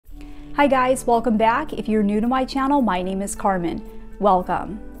Hi guys, welcome back. If you're new to my channel, my name is Carmen.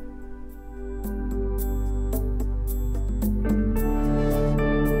 Welcome.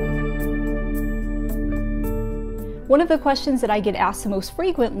 One of the questions that I get asked the most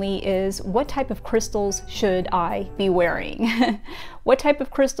frequently is, what type of crystals should I be wearing? What type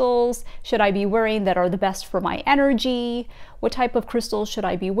of crystals should I be wearing that are the best for my energy? What type of crystals should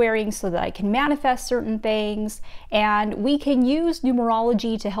I be wearing so that I can manifest certain things? And we can use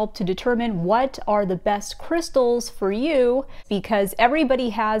numerology to help to determine what are the best crystals for you, because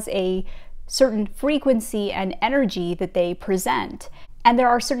everybody has a certain frequency and energy that they present. And there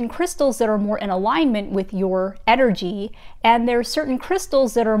are certain crystals that are more in alignment with your energy, and there are certain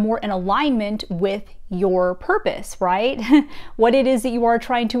crystals that are more in alignment with your purpose, right? What it is that you are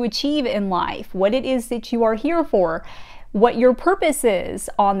trying to achieve in life, what it is that you are here for, what your purpose is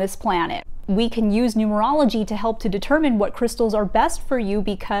on this planet. We can use numerology to help to determine what crystals are best for you,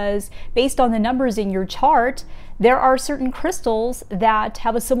 because based on the numbers in your chart, there are certain crystals that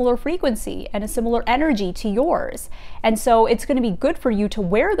have a similar frequency and a similar energy to yours. And so it's going to be good for you to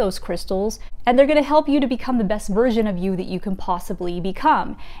wear those crystals, and they're going to help you to become the best version of you that you can possibly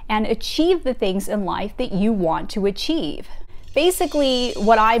become and achieve the things in life that you want to achieve. Basically,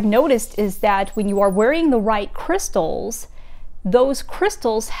 what I've noticed is that when you are wearing the right crystals, those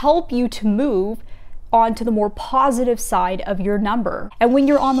crystals help you to move onto the more positive side of your number. And when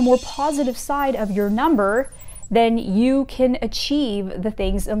you're on the more positive side of your number, then you can achieve the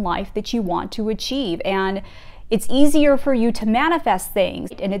things in life that you want to achieve. And it's easier for you to manifest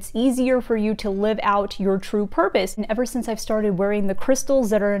things, and it's easier for you to live out your true purpose. And ever since I've started wearing the crystals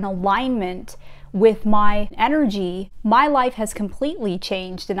that are in alignment with my energy, my life has completely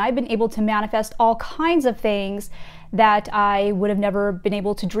changed, and I've been able to manifest all kinds of things that I would have never been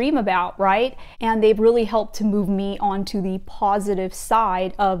able to dream about, right? And they've really helped to move me onto the positive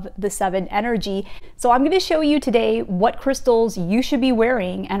side of the 7 energy. So I'm going to show you today what crystals you should be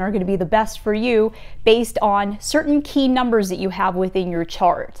wearing and are going to be the best for you based on certain key numbers that you have within your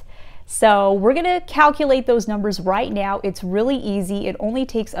chart. So we're going to calculate those numbers right now. It's really easy. It only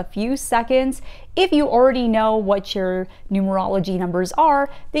takes a few seconds. If you already know what your numerology numbers are,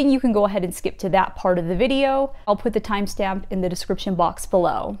 then you can go ahead and skip to that part of the video. I'll put the timestamp in the description box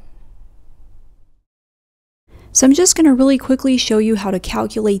below. So I'm just going to really quickly show you how to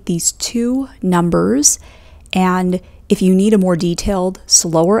calculate these 2 numbers. And if you need a more detailed,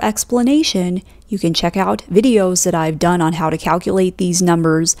 slower explanation, you can check out videos that I've done on how to calculate these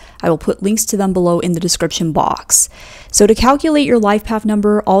numbers. I will put links to them below in the description box. So to calculate your life path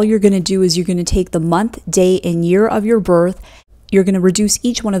number, all you're going to do is you're going to take the month, day, and year of your birth. You're going to reduce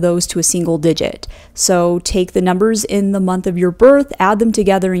each one of those to a single digit. So take the numbers in the month of your birth, add them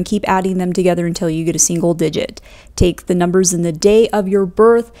together, and keep adding them together until you get a single digit. Take the numbers in the day of your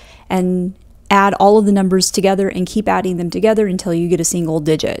birth and add all of the numbers together and keep adding them together until you get a single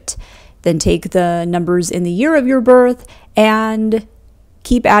digit. Then take the numbers in the year of your birth and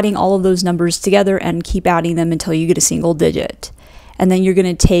keep adding all of those numbers together and keep adding them until you get a single digit. And then you're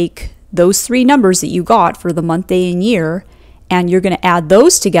going to take those 3 numbers that you got for the month, day, and year, and you're going to add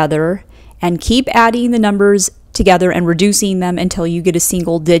those together and keep adding the numbers together and reducing them until you get a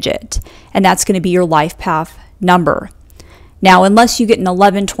single digit. And that's going to be your life path number. Now, unless you get an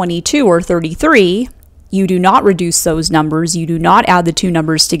 11, 22, or 33, you do not reduce those numbers. You do not add the 2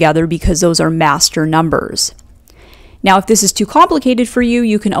 numbers together because those are master numbers. Now, if this is too complicated for you,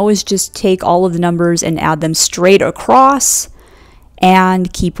 you can always just take all of the numbers and add them straight across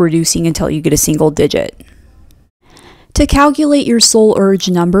and keep reducing until you get a single digit. To calculate your soul urge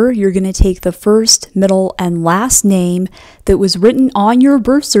number, you're going to take the first, middle, and last name that was written on your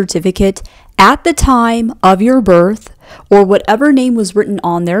birth certificate at the time of your birth, or whatever name was written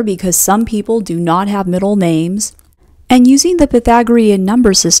on there, because some people do not have middle names. And using the Pythagorean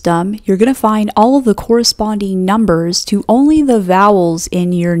number system, you're going to find all of the corresponding numbers to only the vowels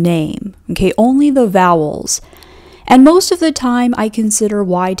in your name. Okay, only the vowels. And most of the time, I consider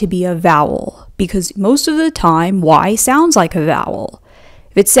Y to be a vowel, because most of the time, Y sounds like a vowel.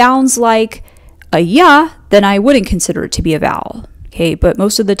 If it sounds like a ya, then I wouldn't consider it to be a vowel. Okay, but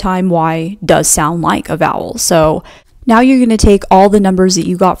most of the time, Y does sound like a vowel. So now you're going to take all the numbers that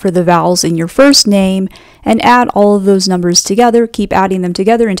you got for the vowels in your first name and add all of those numbers together. Keep adding them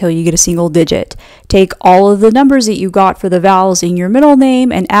together until you get a single digit. Take all of the numbers that you got for the vowels in your middle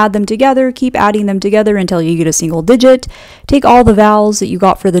name and add them together. Keep adding them together until you get a single digit. Take all the vowels that you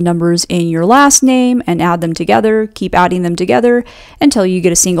got for the numbers in your last name and add them together. Keep adding them together until you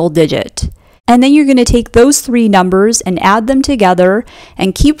get a single digit. And then you're going to take those 3 numbers and add them together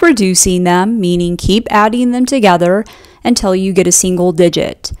and keep reducing them, meaning keep adding them together until you get a single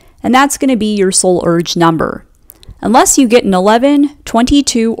digit. and that's going to be your soul urge number. Unless you get an 11,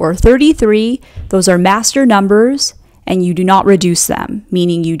 22, or 33, those are master numbers, and you do not reduce them,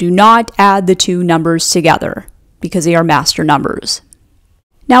 meaning you do not add the two numbers together because they are master numbers.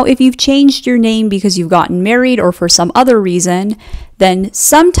 Now, if you've changed your name because you've gotten married or for some other reason, then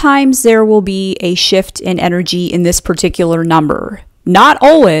sometimes there will be a shift in energy in this particular number. Not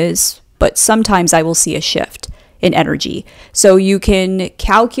always, but sometimes I will see a shift in energy. So you can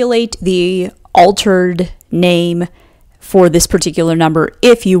calculate the altered name for this particular number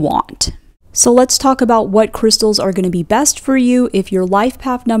if you want. So let's talk about what crystals are going to be best for you if your life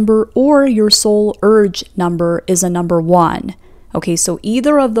path number or your soul urge number is a number 1. Okay, so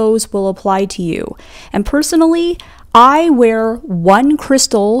either of those will apply to you. And personally, I wear one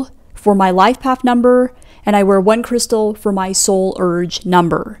crystal for my life path number, and I wear one crystal for my soul urge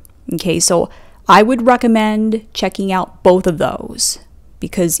number. Okay, so I would recommend checking out both of those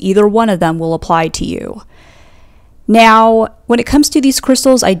because either one of them will apply to you. Now, when it comes to these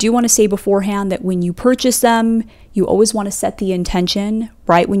crystals, I do want to say beforehand that when you purchase them, you always want to set the intention,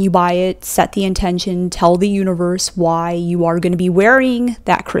 right? When you buy it, set the intention, tell the universe why you are going to be wearing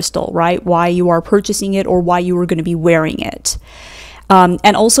that crystal, right? Why you are purchasing it or why you are going to be wearing it.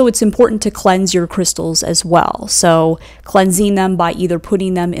 And also it's important to cleanse your crystals as well. So cleansing them by either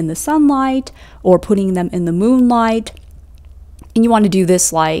putting them in the sunlight or putting them in the moonlight. And you want to do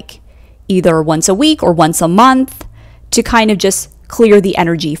this like either once a week or once a month to kind of just clear the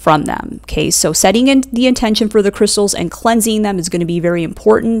energy from them. Okay, so setting in the intention for the crystals and cleansing them is going to be very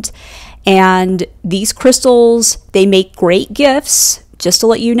important. And these crystals, they make great gifts, just to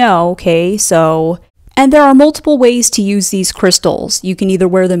let you know, okay? So, and there are multiple ways to use these crystals. You can either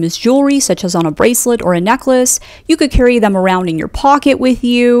wear them as jewelry, such as on a bracelet or a necklace. You could carry them around in your pocket with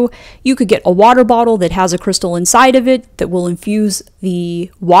you. You could get a water bottle that has a crystal inside of it that will infuse the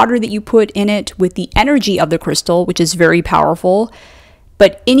water that you put in it with the energy of the crystal, which is very powerful.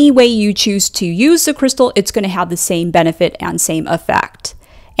 But any way you choose to use the crystal, it's going to have the same benefit and same effect.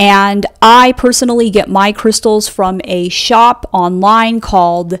 And I personally get my crystals from a shop online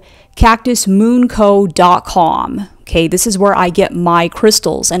called cactusmoonco.com. Okay, this is where I get my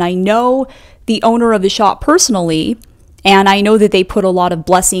crystals. And I know the owner of the shop personally, and I know that they put a lot of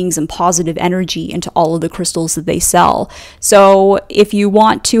blessings and positive energy into all of the crystals that they sell. So if you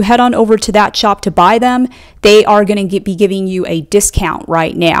want to head on over to that shop to buy them, they are going to be giving you a discount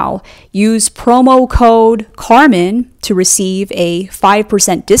right now. Use promo code Carmen to receive a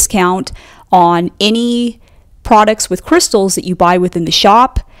 5% discount on any products with crystals that you buy within the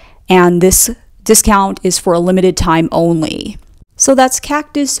shop. And this discount is for a limited time only. So that's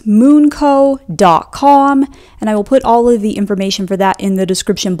cactusmoonco.com, and I will put all of the information for that in the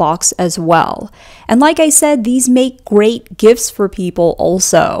description box as well. And like I said, these make great gifts for people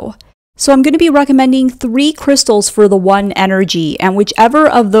also. So I'm going to be recommending 3 crystals for the one energy, and whichever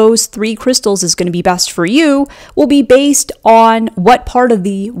of those 3 crystals is going to be best for you will be based on what part of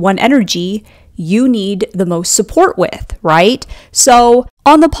the one energy you need the most support with, right? So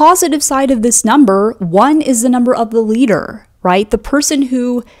on the positive side of this number, 1 is the number of the leader, right? The person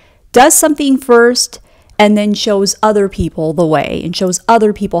who does something first and then shows other people the way and shows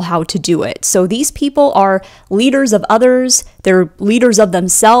other people how to do it. So these people are leaders of others, they're leaders of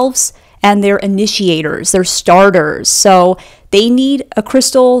themselves, and they're initiators, they're starters. So they need a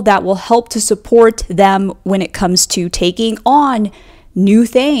crystal that will help to support them when it comes to taking on new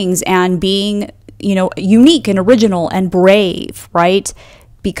things and being, unique and original and brave, right?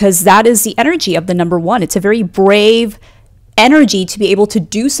 Because that is the energy of the number 1. It's a very brave energy to be able to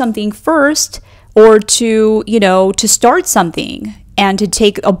do something first, or to, to start something and to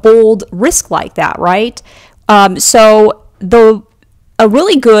take a bold risk like that, right? So a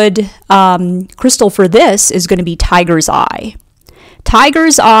really good crystal for this is going to be Tiger's Eye.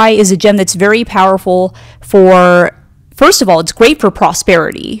 Tiger's Eye is a gem that's very powerful for, first of all, it's great for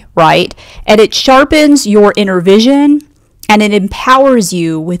prosperity, right? And it sharpens your inner vision and it empowers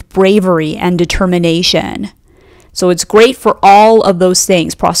you with bravery and determination. So it's great for all of those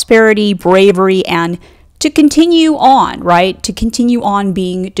things, prosperity, bravery, and to continue on, right? To continue on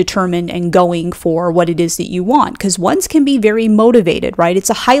being determined and going for what it is that you want. Because ones can be very motivated, right? It's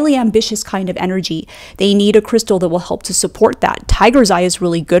a highly ambitious kind of energy. They need a crystal that will help to support that. Tiger's Eye is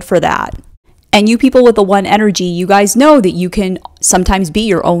really good for that. And you people with the 1 energy, you guys know that you can sometimes be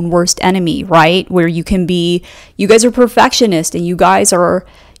your own worst enemy, right? Where you guys are perfectionists and you guys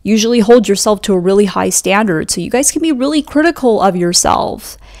usually hold yourself to a really high standard. So you guys can be really critical of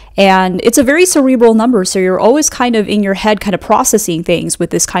yourselves. And it's a very cerebral number. So you're always kind of in your head, kind of processing things with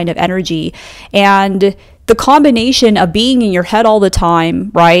this kind of energy. And the combination of being in your head all the time,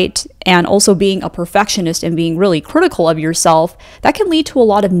 right, and also being a perfectionist and being really critical of yourself, that can lead to a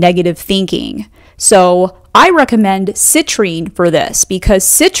lot of negative thinking. So I recommend citrine for this, because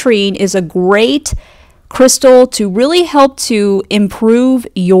citrine is a great crystal to really help to improve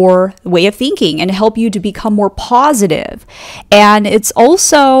your way of thinking and help you to become more positive. And it's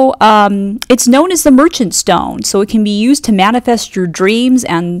also, it's known as the merchant stone. So it can be used to manifest your dreams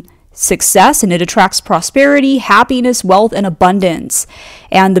and success, and it attracts prosperity, happiness, wealth, and abundance.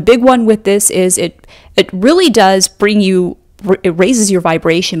 And the big one with this is it really does bring you, it raises your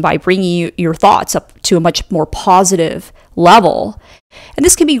vibration by bringing your thoughts up to a much more positive level. And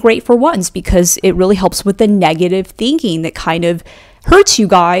this can be great for ones because it really helps with the negative thinking that kind of hurts you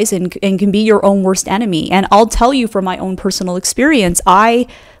guys and can be your own worst enemy. And I'll tell you from my own personal experience, I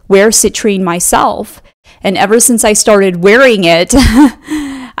wear citrine myself. And ever since I started wearing it,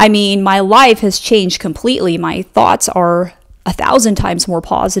 I mean, my life has changed completely. My thoughts are 1,000 times more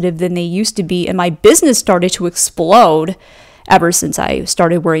positive than they used to be. And my business started to explode ever since I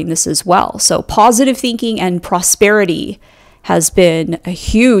started wearing this as well. So positive thinking and prosperity has been a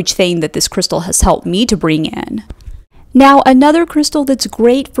huge thing that this crystal has helped me to bring in. Now, another crystal that's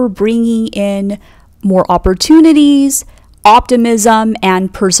great for bringing in more opportunities, optimism,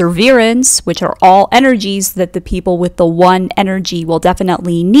 and perseverance, which are all energies that the people with the one energy will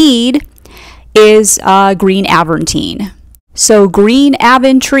definitely need, is green aventurine. So green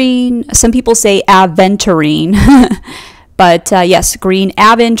aventurine, some people say aventurine, but yes, green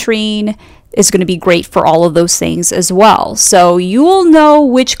aventurine is going to be great for all of those things as well. So you will know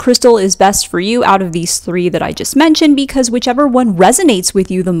which crystal is best for you out of these three that I just mentioned, because whichever one resonates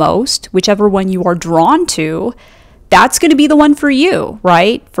with you the most, whichever one you are drawn to, that's going to be the one for you,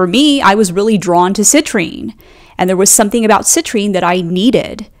 right? For me, I was really drawn to citrine, and there was something about citrine that I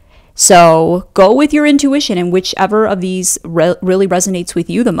needed. So go with your intuition and whichever of these really resonates with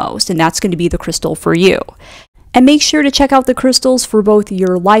you the most, and that's going to be the crystal for you. And make sure to check out the crystals for both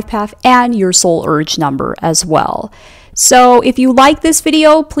your life path and your soul urge number as well. So if you like this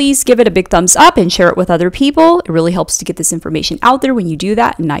video, please give it a big thumbs up and share it with other people. It really helps to get this information out there when you do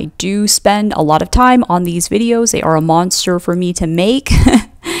that. And I do spend a lot of time on these videos. They are a monster for me to make.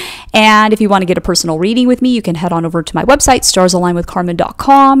 And if you want to get a personal reading with me, you can head on over to my website,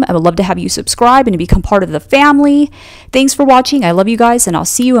 starsalignwithcarmen.com. I would love to have you subscribe and to become part of the family. Thanks for watching. I love you guys, and I'll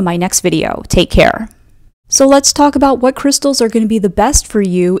see you in my next video. Take care. So let's talk about what crystals are going to be the best for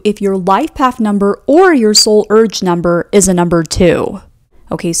you if your life path number or your soul urge number is a number 2.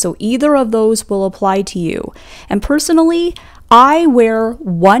 Okay, so either of those will apply to you. And personally, I wear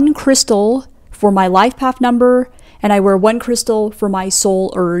one crystal for my life path number, and I wear one crystal for my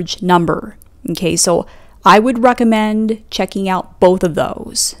soul urge number. Okay, so I would recommend checking out both of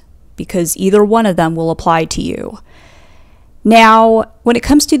those because either one of them will apply to you. Now, when it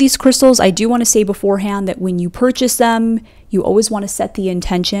comes to these crystals, I do want to say beforehand that when you purchase them, you always want to set the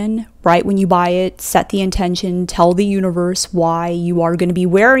intention, right? When you buy it, set the intention, tell the universe why you are going to be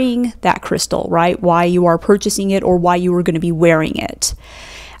wearing that crystal, right? Why you are purchasing it or why you are going to be wearing it.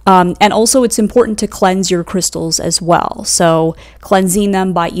 And also it's important to cleanse your crystals as well. So cleansing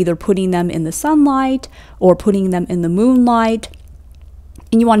them by either putting them in the sunlight or putting them in the moonlight.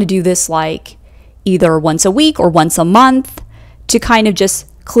 And you want to do this like either once a week or once a month, to kind of just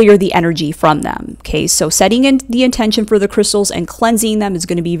clear the energy from them. Okay, so setting in the intention for the crystals and cleansing them is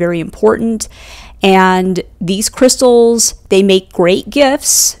going to be very important. And these crystals, they make great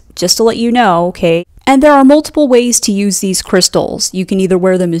gifts, just to let you know, okay? And there are multiple ways to use these crystals. You can either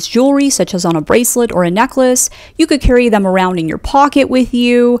wear them as jewelry, such as on a bracelet or a necklace. You could carry them around in your pocket with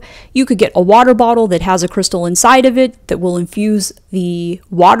you. You could get a water bottle that has a crystal inside of it that will infuse the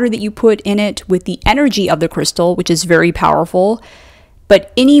water that you put in it with the energy of the crystal, which is very powerful.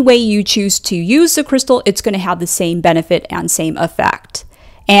 But any way you choose to use the crystal, it's going to have the same benefit and same effect.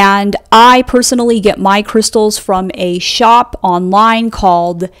 And I personally get my crystals from a shop online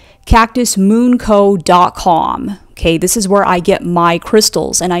called cactusmoonco.com. Okay, this is where I get my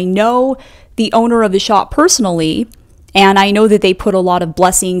crystals. And I know the owner of the shop personally, and I know that they put a lot of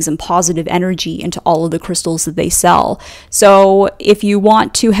blessings and positive energy into all of the crystals that they sell. So if you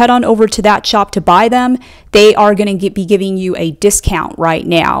want to head on over to that shop to buy them, they are going to be giving you a discount right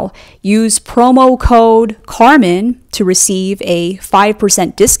now. Use promo code Carmen to receive a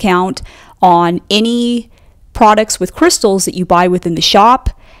 5% discount on any products with crystals that you buy within the shop.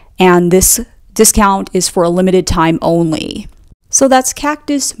 And this discount is for a limited time only. So that's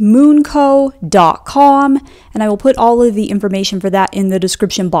cactusmoonco.com, and I will put all of the information for that in the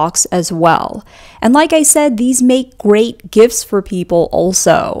description box as well. And like I said, these make great gifts for people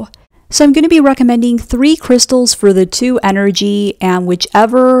also. So I'm going to be recommending 3 crystals for the 2 energy, and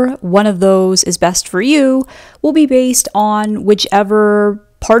whichever one of those is best for you will be based on whichever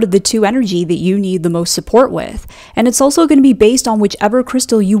part of the 2 energy that you need the most support with. And it's also going to be based on whichever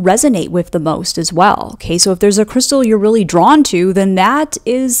crystal you resonate with the most as well. Okay, so if there's a crystal you're really drawn to, then that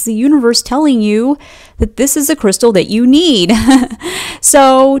is the universe telling you that this is a crystal that you need.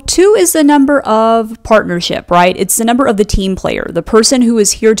 So 2 is the number of partnership, right? It's the number of the team player, the person who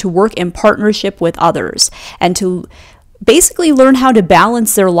is here to work in partnership with others and to basically learn how to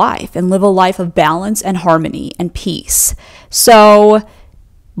balance their life and live a life of balance and harmony and peace. So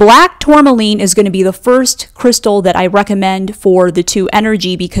black tourmaline is going to be the first crystal that I recommend for the 2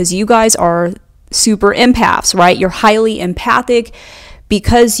 energy, because you guys are super empaths, right? You're highly empathic.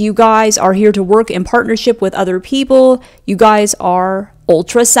 Because you guys are here to work in partnership with other people, you guys are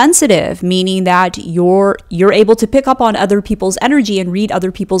ultra sensitive, meaning that you're able to pick up on other people's energy and read other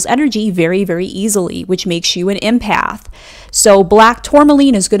people's energy very, very easily, which makes you an empath. So black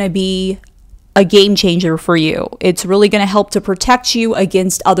tourmaline is going to be a game changer for you. It's really going to help to protect you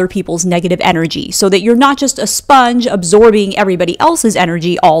against other people's negative energy so that you're not just a sponge absorbing everybody else's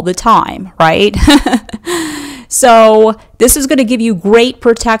energy all the time, right? So this is going to give you great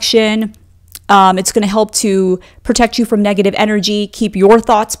protection. It's going to help to protect you from negative energy, keep your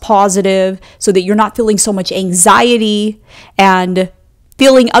thoughts positive so that you're not feeling so much anxiety and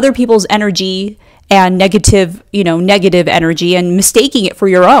feeling other people's energy and negative energy and mistaking it for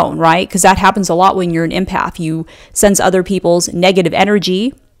your own, right? Because that happens a lot when you're an empath. You sense other people's negative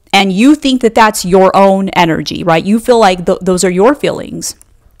energy and you think that that's your own energy, right? You feel like those are your feelings.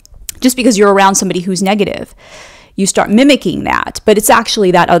 Just because you're around somebody who's negative, you start mimicking that, but it's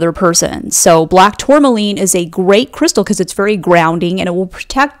actually that other person. So black tourmaline is a great crystal because it's very grounding and it will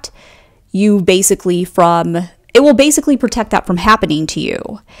protect you basically protect that from happening to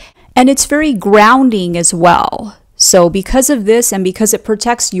you. And it's very grounding as well. So because of this and because it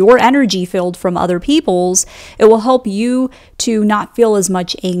protects your energy field from other people's, it will help you to not feel as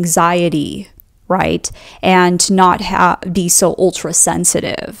much anxiety, right? And to not be so ultra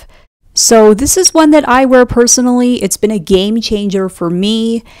sensitive. So this is one that I wear personally. It's been a game changer for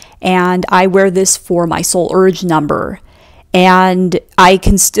me, and I wear this for my soul urge number. And I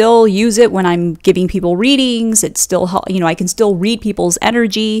can still use it when I'm giving people readings. It's still, I can still read people's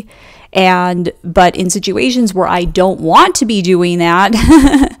energy. But in situations where I don't want to be doing that,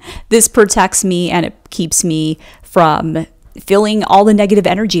 this protects me and it keeps me from feeling all the negative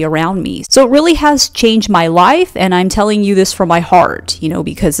energy around me. So it really has changed my life, and I'm telling you this from my heart,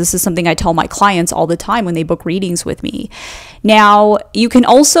 because this is something I tell my clients all the time when they book readings with me. Now, you can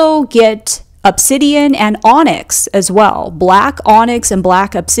also get obsidian and onyx as well. Black onyx and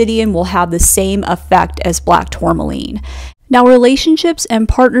black obsidian will have the same effect as black tourmaline. Now, relationships and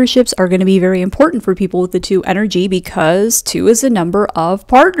partnerships are going to be very important for people with the 2 energy because 2 is a number of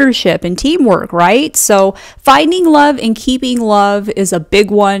partnership and teamwork, right? So finding love and keeping love is a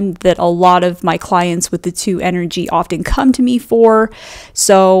big one that a lot of my clients with the 2 energy often come to me for.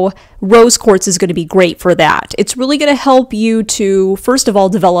 So rose quartz is going to be great for that. It's really going to help you to, first of all,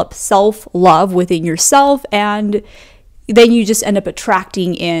 develop self-love within yourself, and then you just end up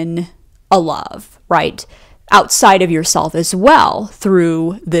attracting in a love, right? Outside of yourself as well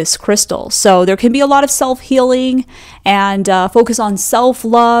through this crystal. So there can be a lot of self-healing and focus on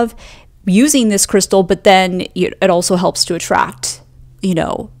self-love using this crystal, but then it also helps to attract,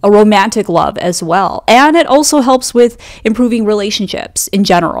 a romantic love as well. And it also helps with improving relationships in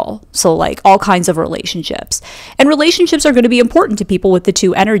general. So like all kinds of relationships. And relationships are going to be important to people with the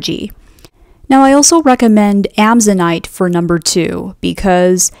 2 energy. Now, I also recommend Amazonite for number 2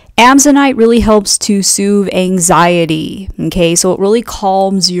 because Amazonite really helps to soothe anxiety, okay? So it really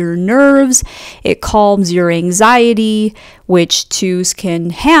calms your nerves, it calms your anxiety, which 2s can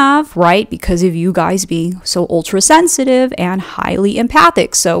have, right? Because of you guys being so ultra sensitive and highly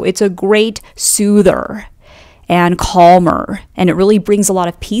empathic. So it's a great soother and calmer, and it really brings a lot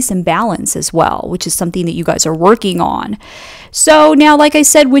of peace and balance as well, which is something that you guys are working on. So now, like I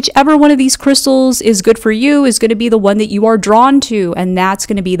said, whichever one of these crystals is good for you is going to be the one that you are drawn to, and that's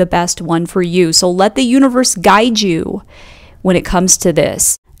going to be the best one for you. So let the universe guide you when it comes to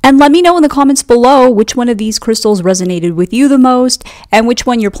this. And let me know in the comments below which one of these crystals resonated with you the most and which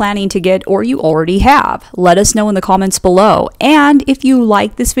one you're planning to get or you already have. Let us know in the comments below. And if you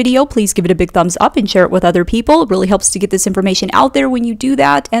like this video, please give it a big thumbs up and share it with other people. It really helps to get this information out there when you do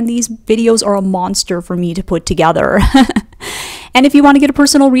that. And these videos are a monster for me to put together. And if you want to get a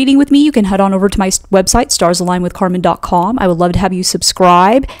personal reading with me, you can head on over to my website, starsalignwithcarmen.com. I would love to have you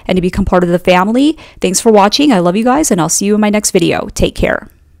subscribe and to become part of the family. Thanks for watching. I love you guys, and I'll see you in my next video. Take care.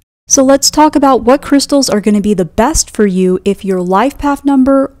 So let's talk about what crystals are going to be the best for you if your life path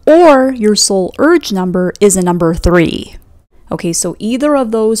number or your soul urge number is a number 3. Okay, so either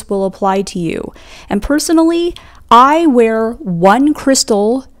of those will apply to you. And personally, I wear one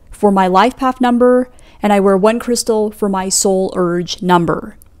crystal for my life path number and I wear one crystal for my soul urge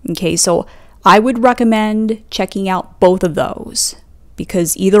number. Okay, so I would recommend checking out both of those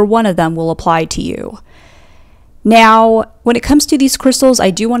because either one of them will apply to you. Now, when it comes to these crystals, I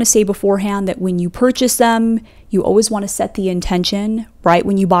do want to say beforehand that when you purchase them, you always want to set the intention, right?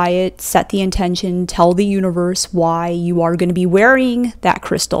 When you buy it, set the intention, tell the universe why you are going to be wearing that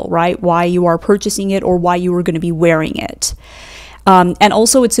crystal, right? Why you are purchasing it or why you are going to be wearing it. And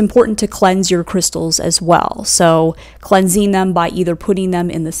also it's important to cleanse your crystals as well. So cleansing them by either putting them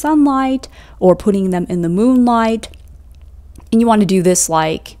in the sunlight or putting them in the moonlight. And you want to do this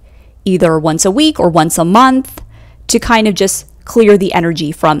like either once a week or once a month to kind of just clear the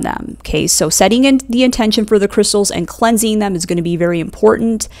energy from them. Okay, so setting in the intention for the crystals and cleansing them is going to be very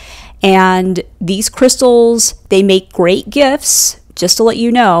important. And these crystals, they make great gifts, just to let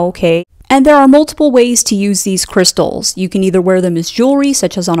you know, okay? And there are multiple ways to use these crystals. You can either wear them as jewelry,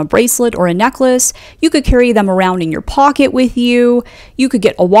 such as on a bracelet or a necklace. You could carry them around in your pocket with you. You could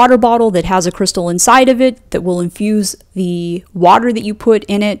get a water bottle that has a crystal inside of it that will infuse the water that you put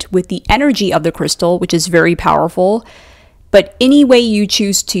in it with the energy of the crystal, which is very powerful. But any way you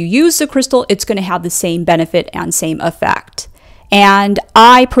choose to use the crystal, it's going to have the same benefit and same effect. And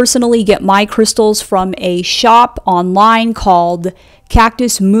I personally get my crystals from a shop online called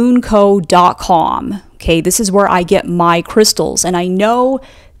cactusmoonco.com. Okay, this is where I get my crystals. And I know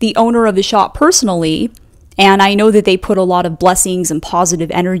the owner of the shop personally, and I know that they put a lot of blessings and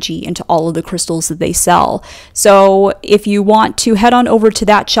positive energy into all of the crystals that they sell. So if you want to head on over to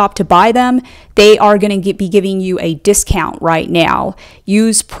that shop to buy them, they are going to be giving you a discount right now.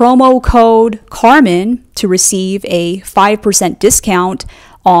 Use promo code Carmen to receive a 5% discount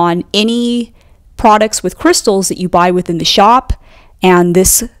on any products with crystals that you buy within the shop. And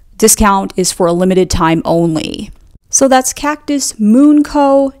this discount is for a limited time only. So that's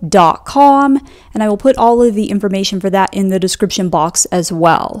cactusmoonco.com, and I will put all of the information for that in the description box as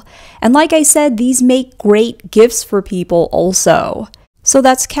well. And like I said, these make great gifts for people also. So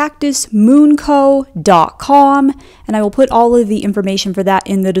that's cactusmoonco.com, and I will put all of the information for that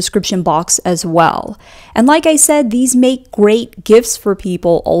in the description box as well. And like I said, these make great gifts for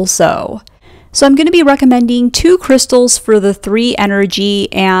people also. So I'm going to be recommending 2 crystals for the 3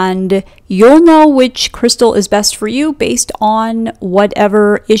 energy, and you'll know which crystal is best for you based on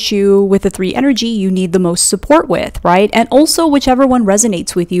whatever issue with the 3 energy you need the most support with, right? And also whichever one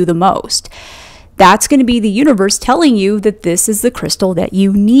resonates with you the most. That's going to be the universe telling you that this is the crystal that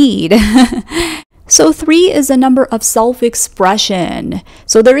you need. So 3 is a number of self-expression.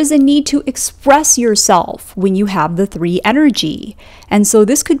 So there is a need to express yourself when you have the 3 energy. And so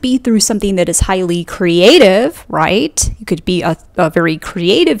this could be through something that is highly creative, right? It could be a very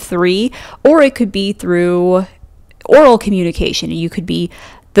creative 3, or it could be through oral communication. You could be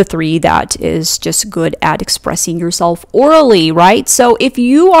the 3 that is just good at expressing yourself orally, right? So if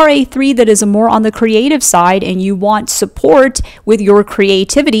you are a 3 that is more on the creative side and you want support with your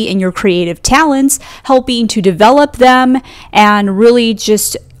creativity and your creative talents, helping to develop them and really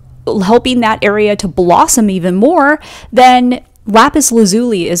just helping that area to blossom even more, then lapis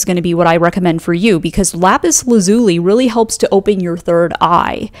lazuli is going to be what I recommend for you, because lapis lazuli really helps to open your third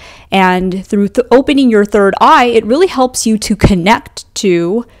eye. And through opening your third eye, it really helps you to connect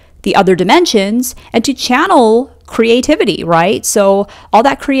to the other dimensions and to channel creativity, right? So all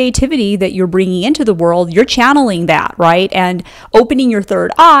that creativity that you're bringing into the world, you're channeling that, right? And opening your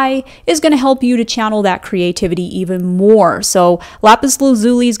third eye is going to help you to channel that creativity even more. So lapis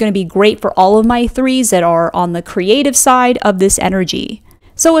lazuli is going to be great for all of my 3s that are on the creative side of this energy.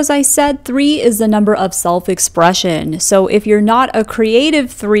 So as I said, 3 is the number of self-expression. So if you're not a creative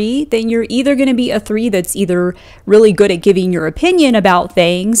 3, then you're either going to be a 3 that's either really good at giving your opinion about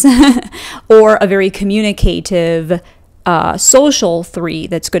things or a very communicative, social 3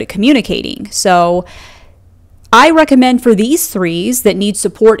 that's good at communicating. So I recommend for these 3s that need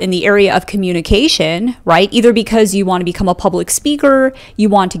support in the area of communication, right? Either because you want to become a public speaker, you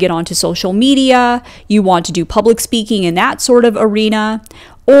want to get onto social media, you want to do public speaking in that sort of arena,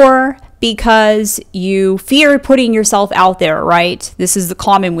 or because you fear putting yourself out there, right? This is the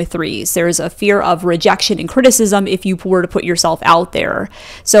common with 3s. There's a fear of rejection and criticism if you were to put yourself out there.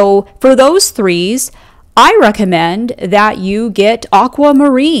 So for those 3s, I recommend that you get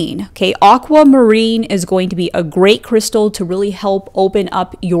aquamarine. Okay, aquamarine is going to be a great crystal to really help open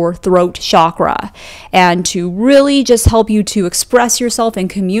up your throat chakra and to really just help you to express yourself and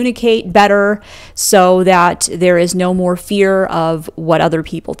communicate better so that there is no more fear of what other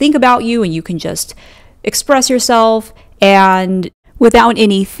people think about you, and you can just express yourself and without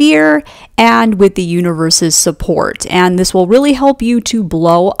any fear and with the universe's support. And this will really help you to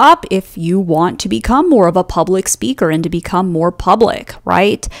blow up if you want to become more of a public speaker and to become more public,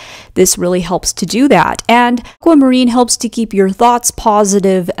 right? This really helps to do that. And aquamarine helps to keep your thoughts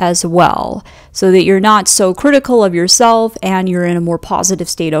positive as well, so that you're not so critical of yourself and you're in a more positive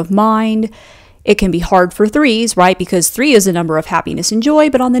state of mind. It can be hard for threes, right? Because 3 is a number of happiness and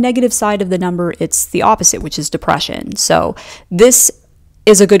joy, but on the negative side of the number, it's the opposite, which is depression. So this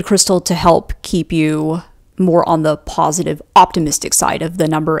is a good crystal to help keep you more on the positive, optimistic side of the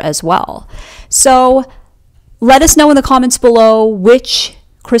number as well. So let us know in the comments below which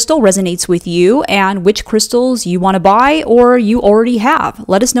crystal resonates with you and which crystals you want to buy or you already have.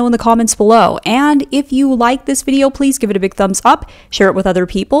 Let us know in the comments below. And if you like this video, please give it a big thumbs up, share it with other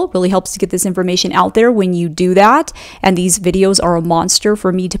people. It really helps to get this information out there when you do that. And these videos are a monster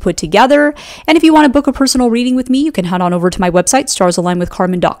for me to put together. And if you want to book a personal reading with me, you can head on over to my website,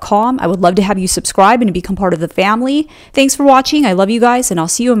 starsalignwithcarmen.com. I would love to have you subscribe and become part of the family. Thanks for watching. I love you guys, and I'll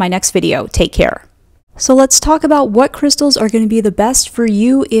see you in my next video. Take care. So let's talk about what crystals are going to be the best for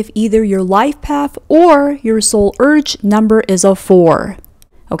you if either your life path or your soul urge number is a 4.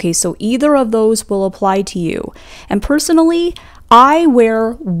 Okay, so either of those will apply to you. And personally, I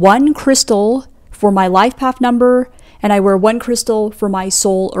wear one crystal for my life path number and I wear one crystal for my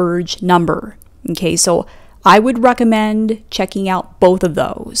soul urge number. Okay, so I would recommend checking out both of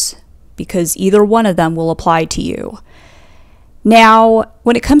those because either one of them will apply to you. Now,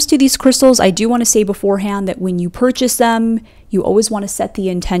 when it comes to these crystals, I do want to say beforehand that when you purchase them, you always want to set the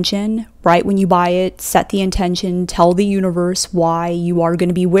intention, right? When you buy it, set the intention, tell the universe why you are going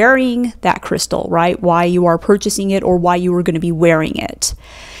to be wearing that crystal, right? Why you are purchasing it or why you are going to be wearing it.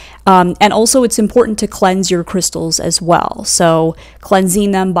 And also it's important to cleanse your crystals as well. So cleansing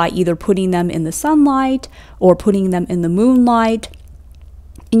them by either putting them in the sunlight or putting them in the moonlight.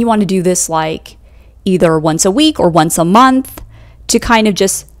 And you want to do this like either once a week or once a month, to kind of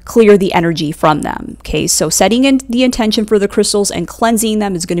just clear the energy from them. Okay, so setting in the intention for the crystals and cleansing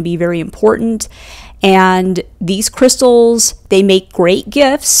them is going to be very important. And these crystals, they make great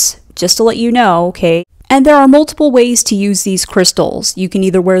gifts, just to let you know, okay? And there are multiple ways to use these crystals. You can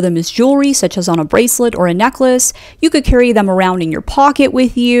either wear them as jewelry, such as on a bracelet or a necklace. You could carry them around in your pocket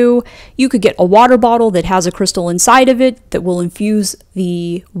with you. You could get a water bottle that has a crystal inside of it that will infuse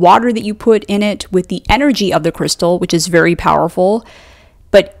the water that you put in it with the energy of the crystal, which is very powerful.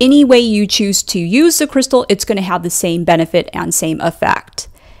 But any way you choose to use the crystal, it's going to have the same benefit and same effect.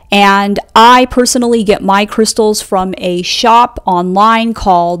 And I personally get my crystals from a shop online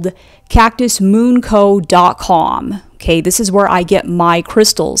called cactusmoonco.com. Okay, this is where I get my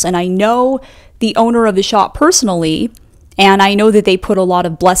crystals. And I know the owner of the shop personally, and I know that they put a lot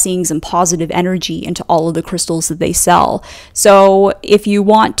of blessings and positive energy into all of the crystals that they sell. So if you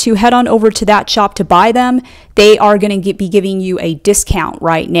want to head on over to that shop to buy them, they are going to be giving you a discount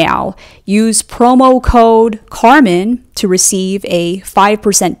right now. Use promo code Carmen to receive a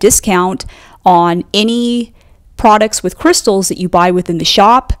 5% discount on any products with crystals that you buy within the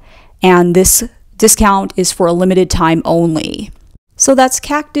shop. And this discount is for a limited time only. So that's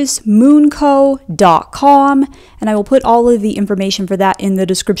cactusmoonco.com, and I will put all of the information for that in the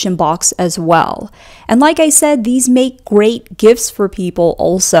description box as well. And like I said, these make great gifts for people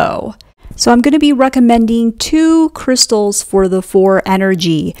also. So I'm going to be recommending 2 crystals for the 4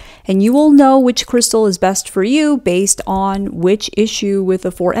 energy, and you will know which crystal is best for you based on which issue with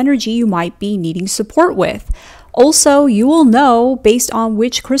the 4 energy you might be needing support with. Also, you will know based on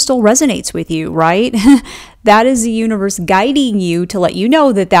which crystal resonates with you, right? That is the universe guiding you to let you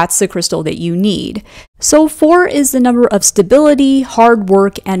know that that's the crystal that you need. So 4 is the number of stability, hard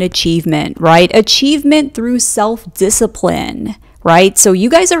work, and achievement, right? Achievement through self-discipline, right? So you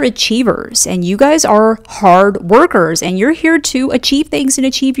guys are achievers and you guys are hard workers and you're here to achieve things and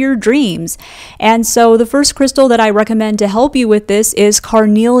achieve your dreams. And so the first crystal that I recommend to help you with this is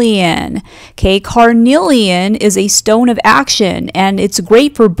carnelian. Okay, carnelian is a stone of action and it's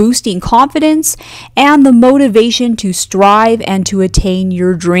great for boosting confidence and the motivation to strive and to attain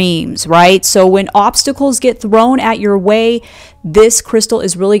your dreams, right? So when obstacles get thrown at your way, this crystal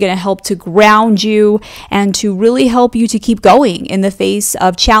is really going to help to ground you and to really help you to keep going in the face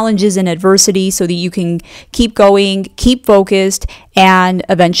of challenges and adversity so that you can keep going, keep focused, and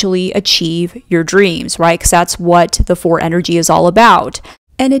eventually achieve your dreams, right? Because that's what the 4 energy is all about.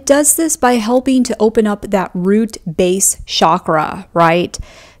 And it does this by helping to open up that root base chakra, right?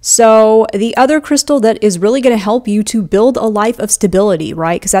 So the other crystal that is really going to help you to build a life of stability,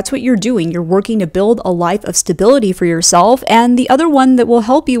 right? Because that's what you're doing. You're working to build a life of stability for yourself. And the other one that will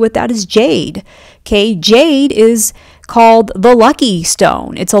help you with that is jade. Okay, jade is called the lucky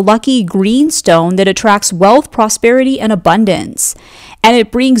stone. It's a lucky green stone that attracts wealth, prosperity, and abundance. And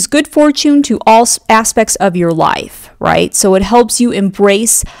it brings good fortune to all aspects of your life, right? So it helps you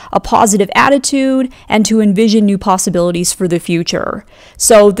embrace a positive attitude and to envision new possibilities for the future.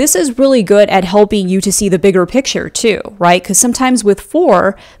 So this is really good at helping you to see the bigger picture too, right? Because sometimes with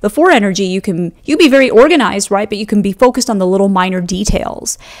the 4 energy, you be very organized, right? But you can be focused on the little minor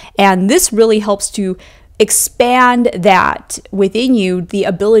details. And this really helps to expand that within you, the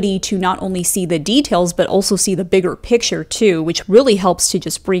ability to not only see the details, but also see the bigger picture too, which really helps to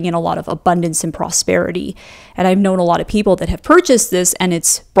just bring in a lot of abundance and prosperity. And I've known a lot of people that have purchased this and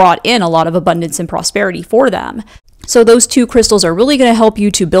it's brought in a lot of abundance and prosperity for them. So those 2 crystals are really going to help you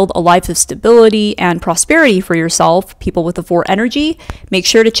to build a life of stability and prosperity for yourself. People with the 4 energy, make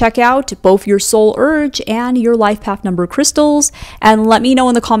sure to check out both your soul urge and your life path number crystals, and let me know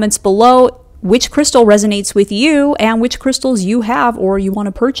in the comments below which crystal resonates with you and which crystals you have or you want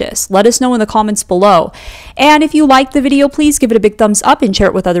to purchase. Let us know in the comments below. And if you liked the video, please give it a big thumbs up and share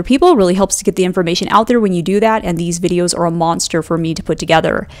it with other people. It really helps to get the information out there when you do that, and these videos are a monster for me to put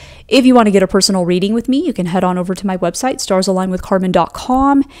together. If you want to get a personal reading with me, you can head on over to my website,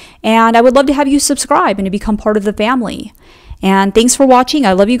 starsalignwithcarmen.com, and I would love to have you subscribe and to become part of the family. And thanks for watching.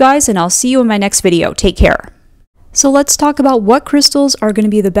 I love you guys, and I'll see you in my next video. Take care. So let's talk about what crystals are going to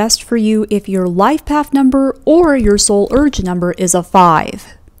be the best for you if your life path number or your soul urge number is a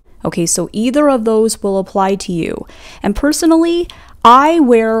 5. Okay, so either of those will apply to you. And personally, I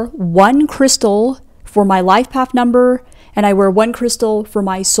wear 1 crystal for my life path number and I wear 1 crystal for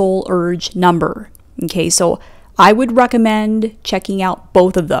my soul urge number. Okay, so I would recommend checking out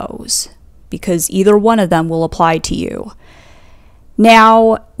both of those because either one of them will apply to you.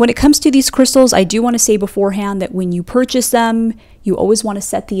 Now, when it comes to these crystals, I do want to say beforehand that when you purchase them, you always want to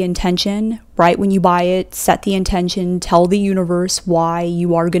set the intention, right? When you buy it, set the intention, tell the universe why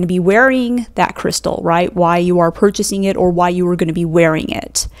you are going to be wearing that crystal, right? Why you are purchasing it or why you are going to be wearing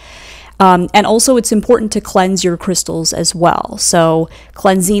it. And also it's important to cleanse your crystals as well. So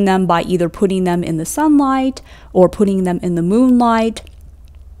cleansing them by either putting them in the sunlight or putting them in the moonlight.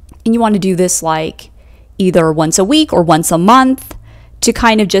 And you want to do this like either once a week or once a month, to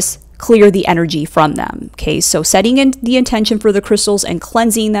kind of just clear the energy from them. Okay, so setting in the intention for the crystals and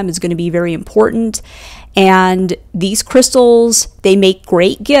cleansing them is going to be very important. And these crystals, they make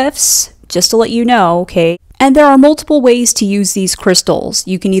great gifts, just to let you know, okay? And there are multiple ways to use these crystals.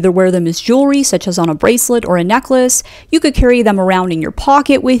 You can either wear them as jewelry, such as on a bracelet or a necklace. You could carry them around in your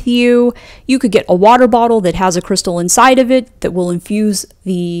pocket with you. You could get a water bottle that has a crystal inside of it that will infuse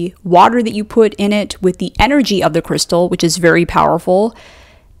the water that you put in it with the energy of the crystal, which is very powerful.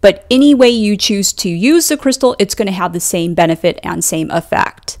 But any way you choose to use the crystal, it's going to have the same benefit and same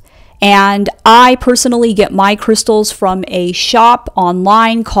effect. And I personally get my crystals from a shop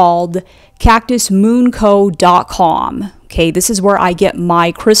online called cactusmoonco.com. Okay, this is where I get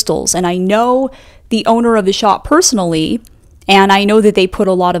my crystals. And I know the owner of the shop personally, and I know that they put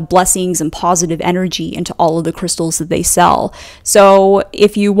a lot of blessings and positive energy into all of the crystals that they sell. So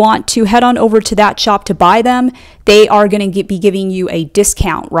if you want to head on over to that shop to buy them, they are going to be giving you a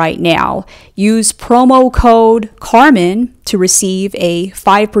discount right now. Use promo code Carmen to receive a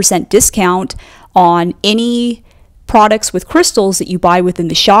 5% discount on any products with crystals that you buy within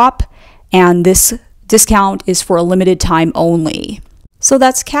the shop. And this discount is for a limited time only. So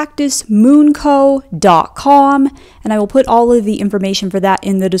that's cactusmoonco.com, and I will put all of the information for that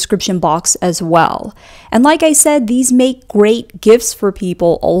in the description box as well. And like I said, these make great gifts for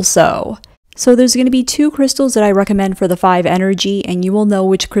people also. So there's going to be 2 crystals that I recommend for the 5 energy, and you will know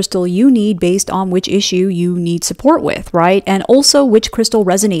which crystal you need based on which issue you need support with, right? And also which crystal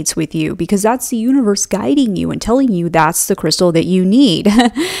resonates with you, because that's the universe guiding you and telling you that's the crystal that you need.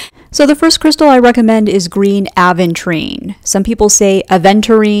 So the first crystal I recommend is green aventurine. Some people say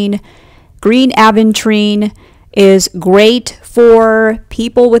aventurine. Green aventurine is great for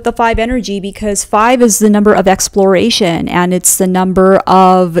people with the 5 energy because 5 is the number of exploration, and it's the number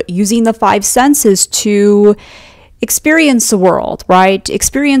of using the 5 senses to experience the world, right?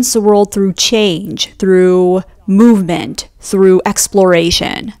 Experience the world through change, through movement, through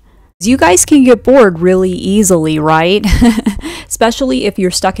exploration. You guys can get bored really easily, right? Especially if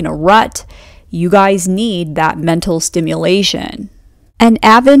you're stuck in a rut. You guys need that mental stimulation. And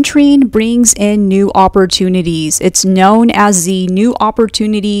aventurine brings in new opportunities. It's known as the new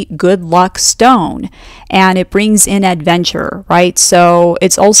opportunity good luck stone, and it brings in adventure, right? So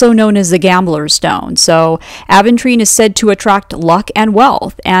it's also known as the gambler's stone. So aventurine is said to attract luck and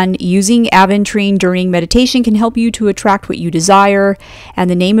wealth, and using aventurine during meditation can help you to attract what you desire.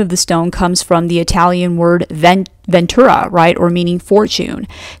 And the name of the stone comes from the Italian word ventura, right, or meaning fortune.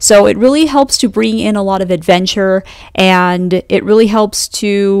 So it really helps to bring in a lot of adventure, and it really helps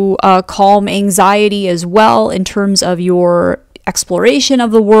to calm anxiety as well in terms of your exploration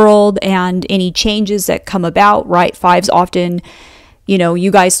of the world and any changes that come about, right? Fives often,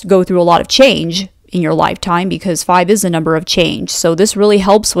 you guys go through a lot of change in your lifetime because 5 is the number of change. So this really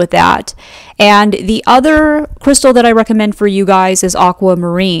helps with that. And the other crystal that I recommend for you guys is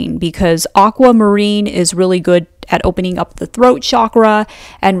aquamarine, because aquamarine is really good at opening up the throat chakra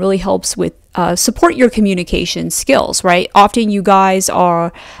and really helps with support your communication skills, right? Often you guys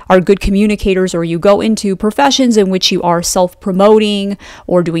are good communicators, or you go into professions in which you are self-promoting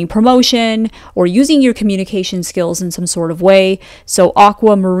or doing promotion or using your communication skills in some sort of way. So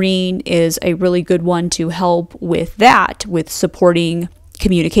aquamarine is a really good one to help with that, with supporting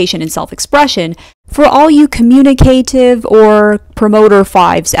communication and self-expression for all you communicative or promoter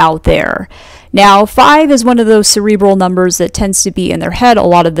 5s out there. Now, 5 is one of those cerebral numbers that tends to be in their head a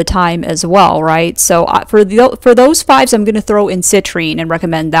lot of the time as well, right? So for those 5s, I'm going to throw in citrine and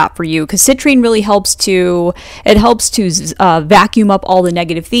recommend that for you, because citrine really helps to vacuum up all the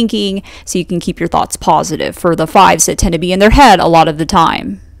negative thinking so you can keep your thoughts positive for the 5s that tend to be in their head a lot of the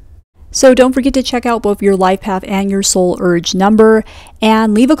time. So don't forget to check out both your life path and your soul urge number,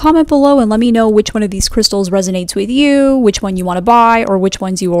 and leave a comment below and let me know which one of these crystals resonates with you, which one you want to buy, or which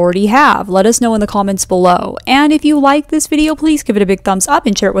ones you already have. Let us know in the comments below. And if you like this video, please give it a big thumbs up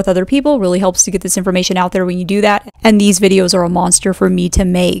and share it with other people. It really helps to get this information out there when you do that. And these videos are a monster for me to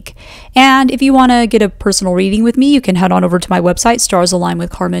make. And if you want to get a personal reading with me, you can head on over to my website,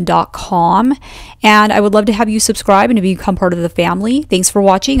 starsalignwithcarmen.com. And I would love to have you subscribe and to become part of the family. Thanks for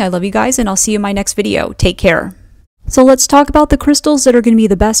watching. I love you guys, and I'll see you in my next video. Take care. So let's talk about the crystals that are going to be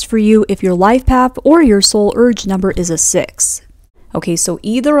the best for you if your life path or your soul urge number is a 6. Okay, so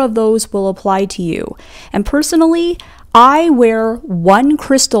either of those will apply to you. And personally, I wear one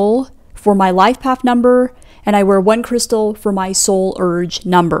crystal for my life path number, and I wear one crystal for my soul urge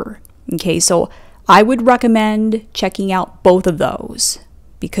number. Okay, so I would recommend checking out both of those,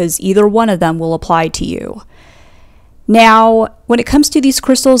 because either one of them will apply to you. Now, when it comes to these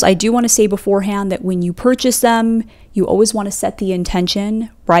crystals, I do want to say beforehand that when you purchase them, you always want to set the intention,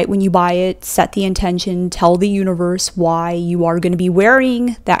 right? When you buy it, set the intention, tell the universe why you are going to be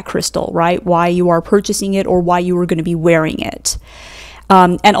wearing that crystal, right? Why you are purchasing it or why you are going to be wearing it.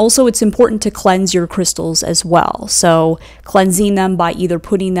 And also it's important to cleanse your crystals as well. So cleansing them by either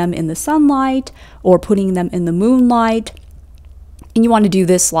putting them in the sunlight or putting them in the moonlight. And you want to do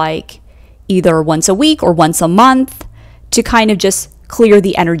this like either once a week or once a month, to kind of just clear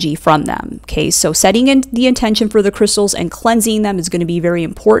the energy from them. Okay, so setting in the intention for the crystals and cleansing them is going to be very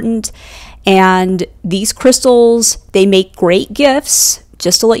important. And these crystals, they make great gifts,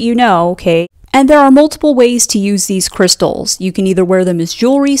 just to let you know, okay? And there are multiple ways to use these crystals. You can either wear them as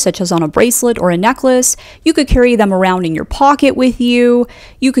jewelry, such as on a bracelet or a necklace. You could carry them around in your pocket with you.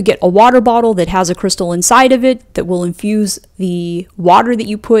 You could get a water bottle that has a crystal inside of it that will infuse the water that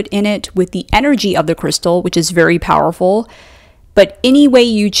you put in it with the energy of the crystal, which is very powerful. But any way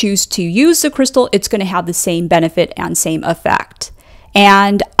you choose to use the crystal, it's going to have the same benefit and same effect.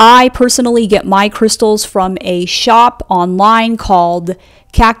 And I personally get my crystals from a shop online called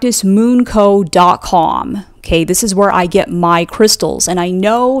cactusmoonco.com. Okay, this is where I get my crystals, and I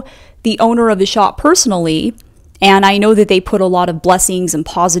know the owner of the shop personally, and I know that they put a lot of blessings and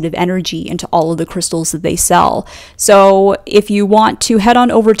positive energy into all of the crystals that they sell. So if you want to head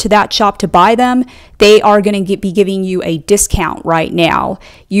on over to that shop to buy them, they are going to be giving you a discount right now.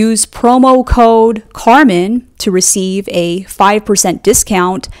 Use promo code Carmen to receive a 5%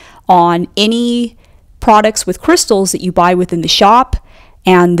 discount on any products with crystals that you buy within the shop.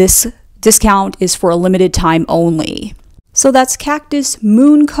 And this discount is for a limited time only. So that's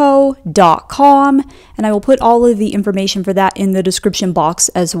cactusmoonco.com, and I will put all of the information for that in the description box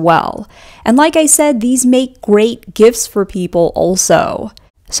as well. And like I said, these make great gifts for people also.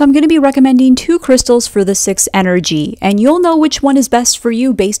 So I'm going to be recommending 2 crystals for the 6 energy, and you'll know which one is best for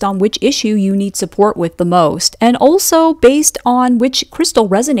you based on which issue you need support with the most, and also based on which crystal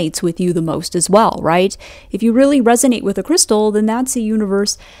resonates with you the most as well, right? If you really resonate with a crystal, then that's the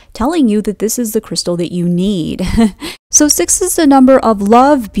universe telling you that this is the crystal that you need. So 6 is the number of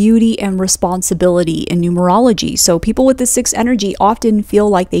love, beauty, and responsibility in numerology. So people with the 6 energy often feel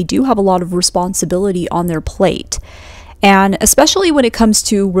like they do have a lot of responsibility on their plate. And especially when it comes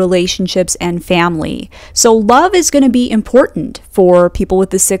to relationships and family. So love is going to be important for people with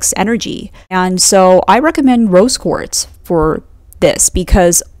the 6 energy. And so I recommend rose quartz for this,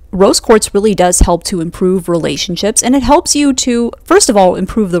 because rose quartz really does help to improve relationships, and it helps you to, first of all,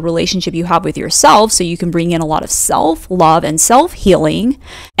 improve the relationship you have with yourself, so you can bring in a lot of self-love and self-healing,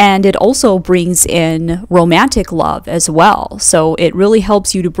 and it also brings in romantic love as well. So it really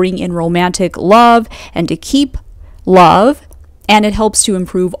helps you to bring in romantic love and to keep love, and it helps to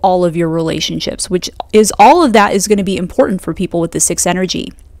improve all of your relationships, which is, all of that is going to be important for people with the 6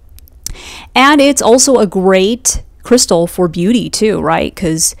 energy. And it's also a great crystal for beauty too, right?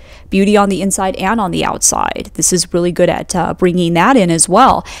 Because beauty on the inside and on the outside. This is really good at bringing that in as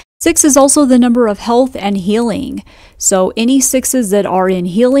well. 6 is also the number of health and healing. So any 6s that are in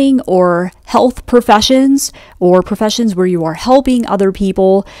healing or health professions, or professions where you are helping other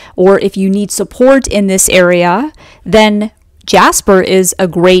people, or if you need support in this area, then jasper is a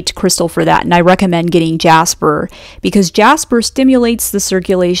great crystal for that. And I recommend getting jasper, because jasper stimulates the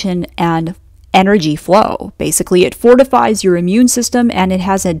circulation and energy flow. Basically, it fortifies your immune system, and it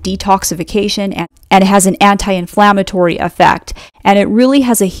has a detoxification and it has an anti-inflammatory effect. And it really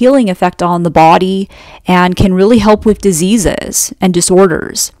has a healing effect on the body and can really help with diseases and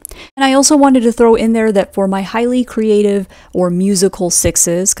disorders. And I also wanted to throw in there that for my highly creative or musical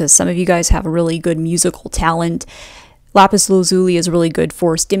 6s, because some of you guys have a really good musical talent, lapis lazuli is really good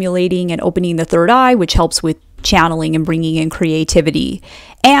for stimulating and opening the third eye, which helps with channeling and bringing in creativity.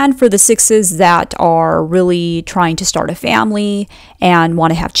 And for the 6s that are really trying to start a family and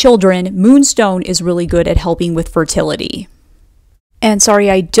want to have children, moonstone is really good at helping with fertility. And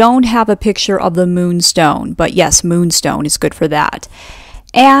sorry, I don't have a picture of the moonstone, but yes, moonstone is good for that.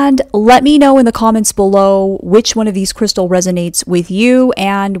 And let me know in the comments below which one of these crystal resonates with you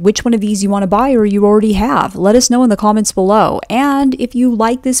and which one of these you want to buy or you already have. Let us know in the comments below. And if you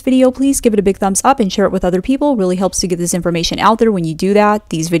like this video, please give it a big thumbs up and share it with other people. It really helps to get this information out there when you do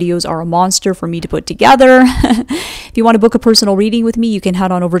that. These videos are a monster for me to put together. If you want to book a personal reading with me, you can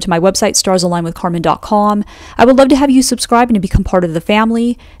head on over to my website, starsalignwithcarmen.com. I would love to have you subscribe and to become part of the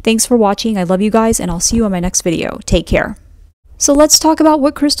family. Thanks for watching. I love you guys, and I'll see you in my next video. Take care. So let's talk about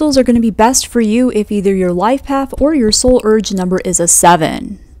what crystals are going to be best for you if either your life path or your soul urge number is a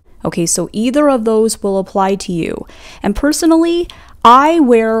 7. Okay, so either of those will apply to you. And personally, I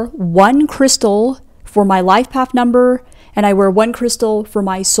wear 1 crystal for my life path number, and I wear 1 crystal for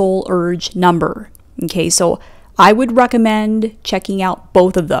my soul urge number. Okay, so I would recommend checking out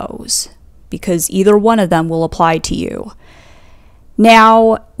both of those, because either one of them will apply to you.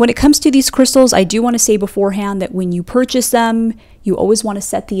 Now, when it comes to these crystals, I do want to say beforehand that when you purchase them, you always want to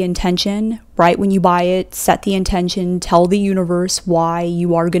set the intention, right? When you buy it, set the intention, tell the universe why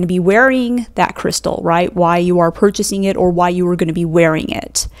you are going to be wearing that crystal, right? Why you are purchasing it or why you are going to be wearing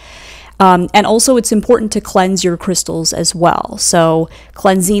it. And also it's important to cleanse your crystals as well. So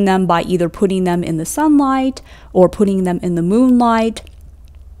cleansing them by either putting them in the sunlight or putting them in the moonlight.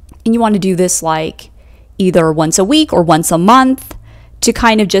 And you want to do this like either once a week or once a month, to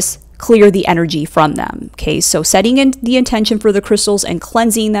kind of just clear the energy from them. Okay, so setting in the intention for the crystals and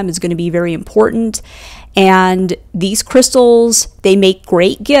cleansing them is going to be very important. And these crystals, they make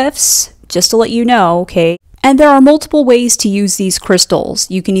great gifts, just to let you know, okay? And there are multiple ways to use these crystals.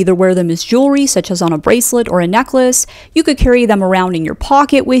 You can either wear them as jewelry, such as on a bracelet or a necklace. You could carry them around in your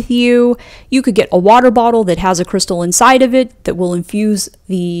pocket with you. You could get a water bottle that has a crystal inside of it that will infuse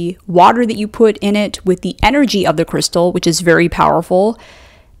the water that you put in it with the energy of the crystal, which is very powerful.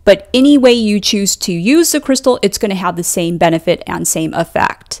 But any way you choose to use the crystal, it's going to have the same benefit and same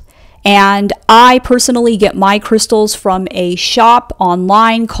effect. And I personally get my crystals from a shop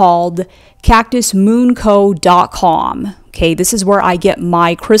online called cactusmoonco.com. Okay, this is where I get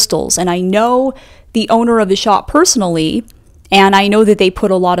my crystals, and I know the owner of the shop personally, and I know that they put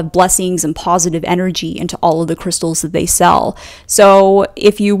a lot of blessings and positive energy into all of the crystals that they sell. So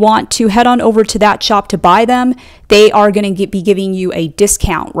if you want to head on over to that shop to buy them, they are going to be giving you a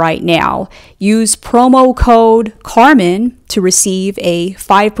discount right now. Use promo code Carmen to receive a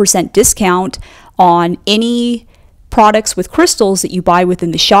 5% discount on any products with crystals that you buy within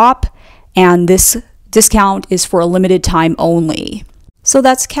the shop. And this discount is for a limited time only. So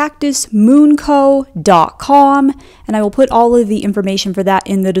that's cactusmoonco.com, and I will put all of the information for that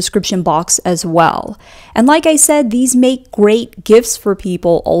in the description box as well. And like I said, these make great gifts for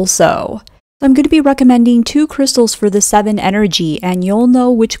people also. I'm going to be recommending 2 crystals for the 7 energy, and you'll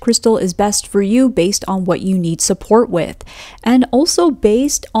know which crystal is best for you based on what you need support with, and also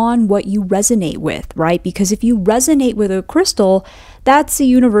based on what you resonate with, right? Because if you resonate with a crystal, that's the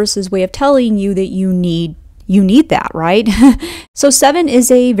universe's way of telling you that you need that, right? So 7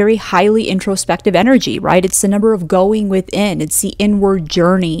 is a very highly introspective energy, right? It's the number of going within. It's the inward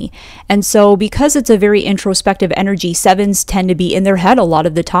journey. And so because it's a very introspective energy, 7s tend to be in their head a lot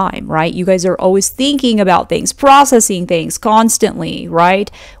of the time, right? You guys are always thinking about things, processing things constantly, right?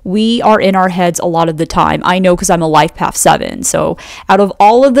 We are in our heads a lot of the time. I know because I'm a life path 7. So out of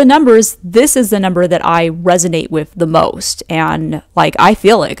all of the numbers, this is the number that I resonate with the most. And like, I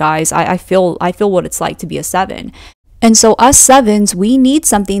feel it, guys. I feel what it's like to be a 7. And so us 7s, we need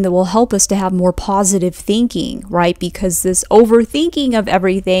something that will help us to have more positive thinking, right? Because this overthinking of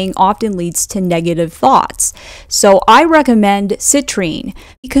everything often leads to negative thoughts. So I recommend citrine,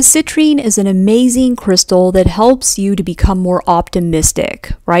 because citrine is an amazing crystal that helps you to become more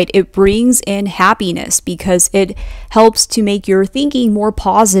optimistic, right? It brings in happiness because it helps to make your thinking more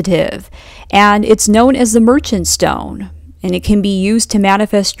positive. And it's known as the merchant stone. And it can be used to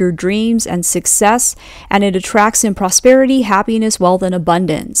manifest your dreams and success, and it attracts in prosperity, happiness, wealth, and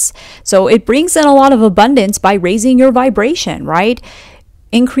abundance. So it brings in a lot of abundance by raising your vibration, right?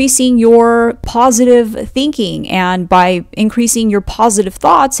 Increasing your positive thinking, and by increasing your positive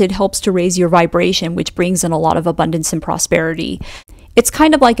thoughts, it helps to raise your vibration, which brings in a lot of abundance and prosperity. It's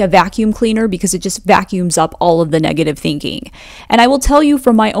kind of like a vacuum cleaner because it just vacuums up all of the negative thinking. And I will tell you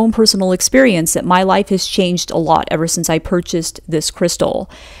from my own personal experience that my life has changed a lot ever since I purchased this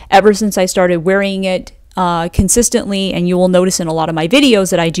crystal. Ever since I started wearing it consistently, and you will notice in a lot of my videos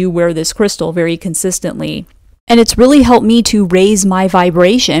that I do wear this crystal very consistently. And it's really helped me to raise my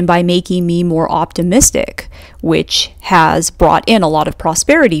vibration by making me more optimistic, which has brought in a lot of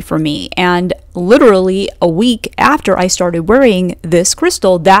prosperity for me. And literally a week after I started wearing this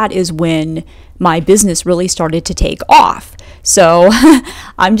crystal, that is when my business really started to take off. So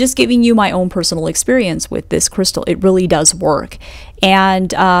I'm just giving you my own personal experience with this crystal. It really does work.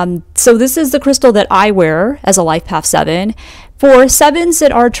 And so this is the crystal that I wear as a Life Path 7. For 7s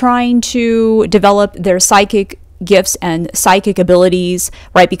that are trying to develop their psychic gifts and psychic abilities,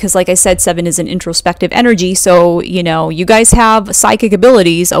 right? Because like I said, 7 is an introspective energy. So, you know, you guys have psychic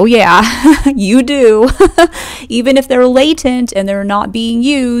abilities. Oh yeah, you do. Even if they're latent and they're not being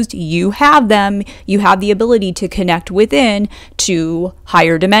used, you have them. You have the ability to connect within to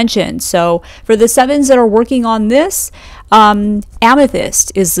higher dimensions. So for the 7s that are working on this,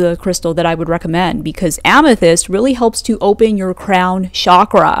 amethyst is the crystal that I would recommend, because amethyst really helps to open your crown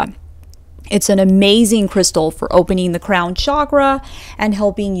chakra. It's an amazing crystal for opening the crown chakra and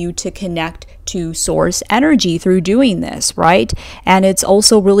helping you to connect to source energy through doing this, right? And it's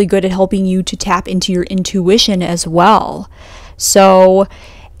also really good at helping you to tap into your intuition as well. So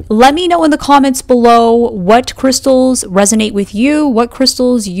let me know in the comments below what crystals resonate with you, what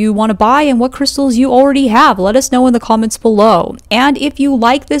crystals you want to buy, and what crystals you already have. Let us know in the comments below. And if you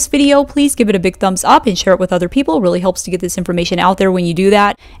like this video, please give it a big thumbs up and share it with other people. It really helps to get this information out there when you do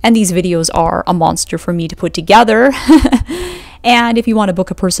that. And these videos are a monster for me to put together. And if you want to book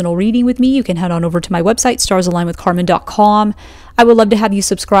a personal reading with me, you can head on over to my website, starsalignwithcarmen.com. I would love to have you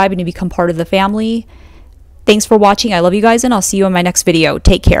subscribe and to become part of the family. Thanks for watching. I love you guys, and I'll see you in my next video.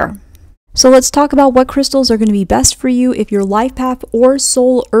 Take care. So let's talk about what crystals are going to be best for you if your life path or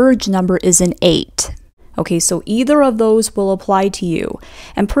soul urge number is an 8. Okay, so either of those will apply to you.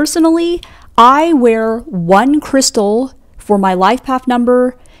 And personally, I wear one crystal for my life path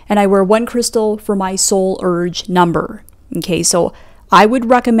number, and I wear one crystal for my soul urge number. Okay, so I would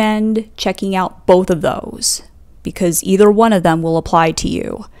recommend checking out both of those, because either one of them will apply to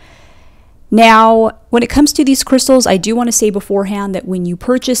you. Now, when it comes to these crystals, I do want to say beforehand that when you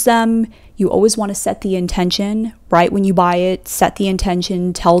purchase them, you always want to set the intention, right? When you buy it, set the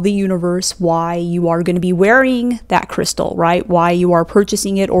intention, tell the universe why you are going to be wearing that crystal, right? Why you are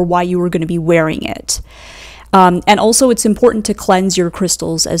purchasing it or why you are going to be wearing it. And also it's important to cleanse your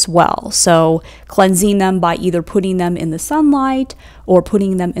crystals as well. So cleansing them by either putting them in the sunlight or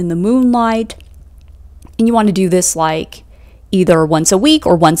putting them in the moonlight. And you want to do this like either once a week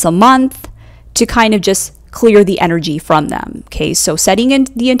or once a month, to kind of just clear the energy from them. Okay, so setting in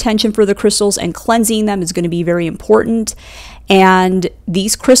the intention for the crystals and cleansing them is going to be very important. And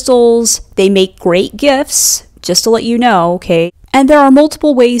these crystals, they make great gifts, just to let you know, okay? And there are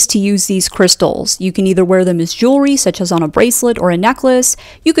multiple ways to use these crystals. You can either wear them as jewelry, such as on a bracelet or a necklace.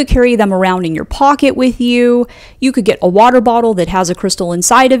 You could carry them around in your pocket with you. You could get a water bottle that has a crystal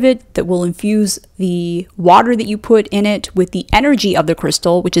inside of it that will infuse the water that you put in it with the energy of the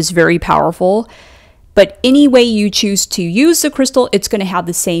crystal, which is very powerful. But any way you choose to use the crystal, it's going to have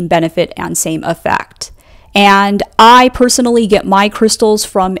the same benefit and same effect. And I personally get my crystals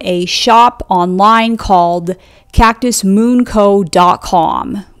from a shop online called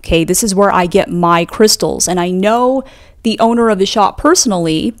cactusmoonco.com. Okay, this is where I get my crystals. And I know the owner of the shop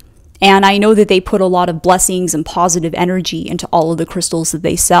personally, and I know that they put a lot of blessings and positive energy into all of the crystals that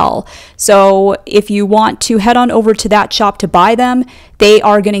they sell. So if you want to head on over to that shop to buy them, they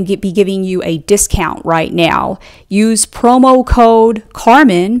are going to be giving you a discount right now. Use promo code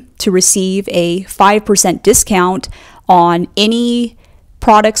Carmen to receive a 5% discount on any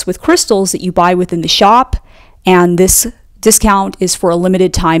products with crystals that you buy within the shop. And this discount is for a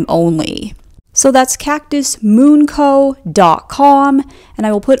limited time only. So that's cactusmoonco.com, and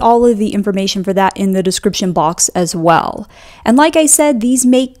I will put all of the information for that in the description box as well. And like I said, these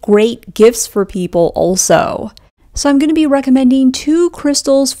make great gifts for people also. So I'm going to be recommending 2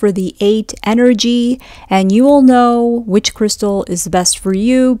 crystals for the 8 energy, and you will know which crystal is the best for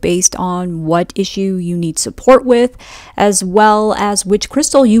you based on what issue you need support with, as well as which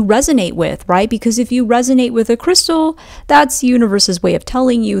crystal you resonate with, right? Because if you resonate with a crystal, that's the universe's way of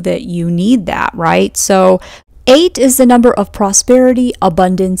telling you that you need that, right? So 8 is the number of prosperity,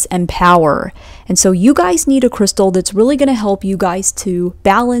 abundance, and power. And so you guys need a crystal that's really going to help you guys to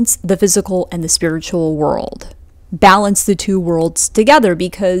balance the physical and the spiritual world. Balance the two worlds together,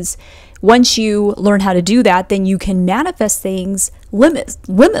 because once you learn how to do that, then you can manifest things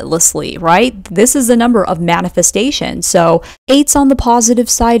limitlessly, right? This is the number of manifestation. So 8's on the positive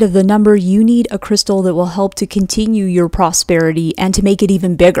side of the number. You need a crystal that will help to continue your prosperity and to make it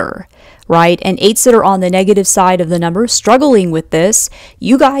even bigger, right? And 8's that are on the negative side of the number, struggling with this,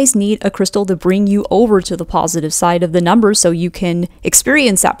 you guys need a crystal to bring you over to the positive side of the number so you can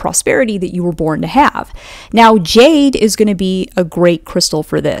experience that prosperity that you were born to have. Now, jade is going to be a great crystal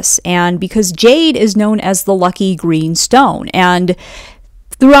for this, and because jade is known as the lucky green stone, and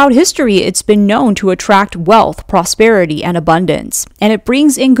throughout history, it's been known to attract wealth, prosperity, and abundance, and it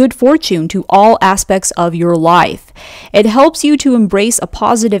brings in good fortune to all aspects of your life. It helps you to embrace a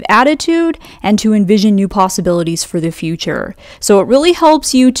positive attitude and to envision new possibilities for the future. So it really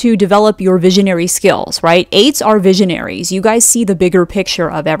helps you to develop your visionary skills, right? 8's are visionaries. You guys see the bigger picture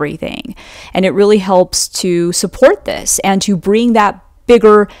of everything, and it really helps to support this and to bring that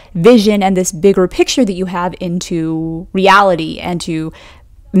bigger vision and this bigger picture that you have into reality and to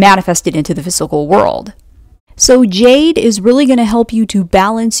manifest it into the physical world. So jade is really going to help you to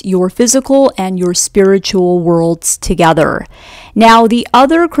balance your physical and your spiritual worlds together. Now, the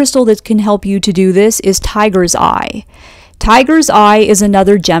other crystal that can help you to do this is tiger's eye. Tiger's eye is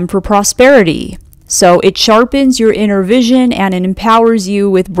another gem for prosperity. So it sharpens your inner vision and it empowers you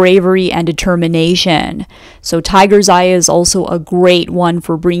with bravery and determination. So tiger's eye is also a great one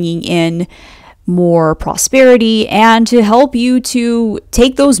for bringing in more prosperity and to help you to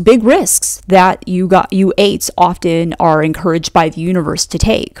take those big risks that you 8's often are encouraged by the universe to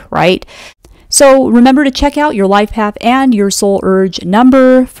take, right? So remember to check out your life path and your soul urge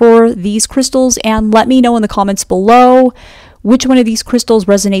number for these crystals, and let me know in the comments below which one of these crystals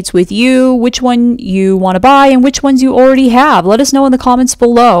resonates with you, which one you want to buy, and which ones you already have. Let us know in the comments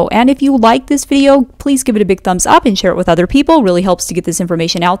below. And if you like this video, please give it a big thumbs up and share it with other people. It really helps to get this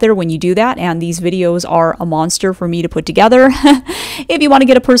information out there when you do that. And these videos are a monster for me to put together. If you want to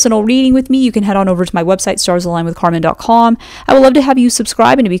get a personal reading with me, you can head on over to my website, starsalignwithcarmen.com. I would love to have you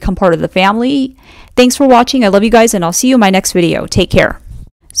subscribe and to become part of the family. Thanks for watching. I love you guys, and I'll see you in my next video. Take care.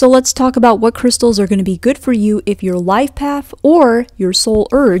 So let's talk about what crystals are going to be good for you if your life path or your soul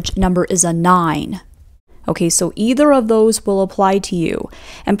urge number is a 9. Okay, so either of those will apply to you.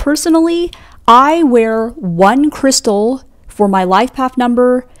 And personally, I wear 1 crystal for my life path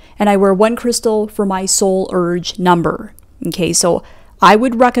number, and I wear 1 crystal for my soul urge number. Okay, so I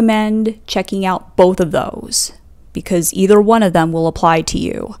would recommend checking out both of those because either one of them will apply to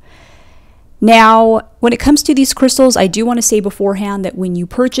you. Now, when it comes to these crystals, I do want to say beforehand that when you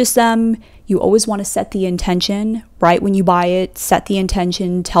purchase them, you always want to set the intention, right? When you buy it, set the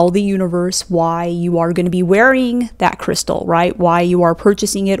intention, tell the universe why you are going to be wearing that crystal, right? Why you are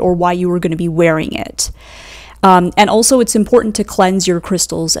purchasing it or why you are going to be wearing it. And also it's important to cleanse your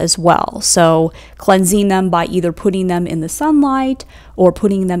crystals as well. So cleansing them by either putting them in the sunlight or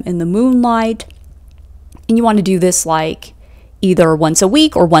putting them in the moonlight. And you want to do this like either once a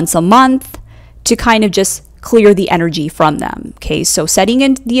week or once a month, to kind of just clear the energy from them. Okay, so setting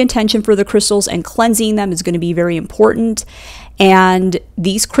in the intention for the crystals and cleansing them is going to be very important. And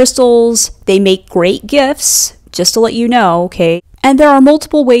these crystals, they make great gifts, just to let you know, okay? And there are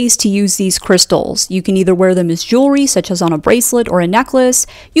multiple ways to use these crystals. You can either wear them as jewelry, such as on a bracelet or a necklace.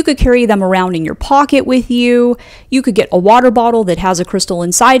 You could carry them around in your pocket with you. You could get a water bottle that has a crystal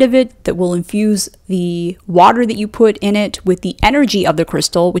inside of it that will infuse the water that you put in it with the energy of the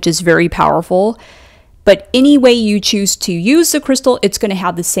crystal, which is very powerful. But any way you choose to use the crystal, it's going to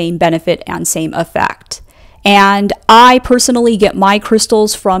have the same benefit and same effect. And I personally get my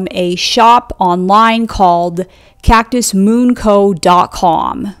crystals from a shop online called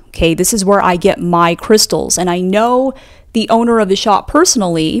cactusmoonco.com. Okay, this is where I get my crystals. And I know the owner of the shop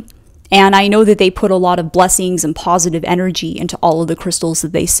personally, and I know that they put a lot of blessings and positive energy into all of the crystals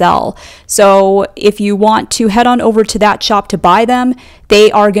that they sell. So if you want to head on over to that shop to buy them,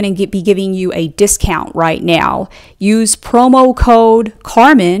 they are going to be giving you a discount right now. Use promo code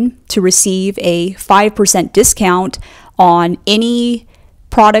Carmen to receive a 5% discount on any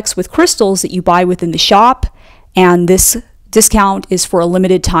products with crystals that you buy within the shop. And this discount is for a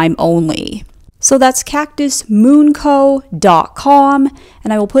limited time only. So that's cactusmoonco.com,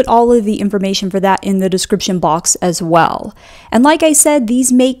 and I will put all of the information for that in the description box as well. And like I said,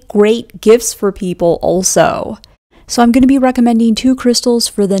 these make great gifts for people also. So I'm going to be recommending 2 crystals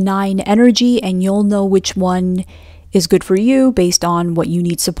for the 9 energy, and you'll know which one is good for you based on what you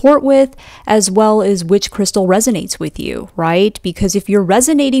need support with, as well as which crystal resonates with you, right? Because if you're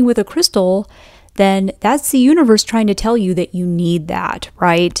resonating with a crystal, then that's the universe trying to tell you that you need that,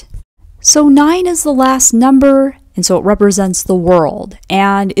 right? So 9 is the last number, and so it represents the world.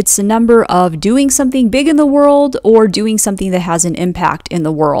 And it's the number of doing something big in the world or doing something that has an impact in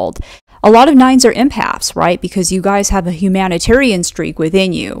the world. A lot of 9s are empaths, right? Because you guys have a humanitarian streak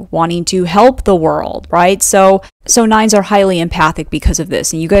within you, wanting to help the world, right? So 9s are highly empathic because of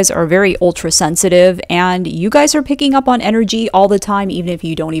this. And you guys are very ultra sensitive, and you guys are picking up on energy all the time, even if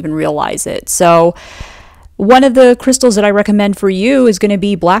you don't even realize it. So one of the crystals that I recommend for you is going to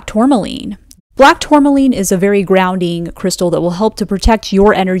be black tourmaline. Black tourmaline is a very grounding crystal that will help to protect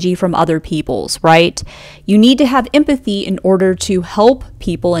your energy from other people's, right? You need to have empathy in order to help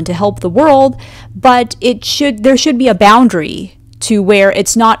people and to help the world, but there should be a boundary to where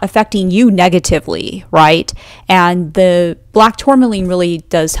it's not affecting you negatively, right? And the black tourmaline really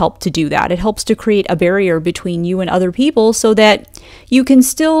does help to do that. It helps to create a barrier between you and other people so that you can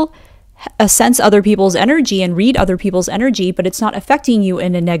still sense other people's energy and read other people's energy, but it's not affecting you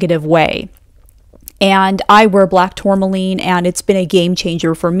in a negative way. And I wear black tourmaline, and it's been a game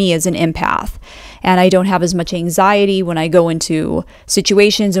changer for me as an empath. And I don't have as much anxiety when I go into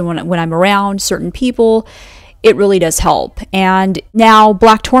situations and when I'm around certain people. It really does help. And now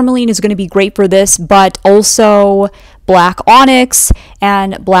black tourmaline is going to be great for this, but also black onyx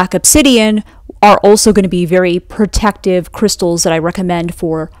and black obsidian are also going to be very protective crystals that I recommend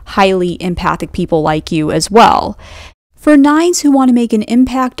for highly empathic people like you as well. For 9s who want to make an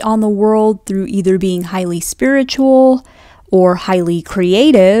impact on the world through either being highly spiritual or highly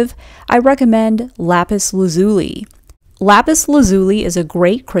creative, I recommend lapis lazuli. Lapis lazuli is a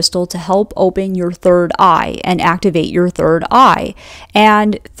great crystal to help open your third eye and activate your third eye.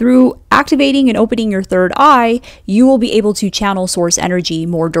 And through activating and opening your third eye, you will be able to channel source energy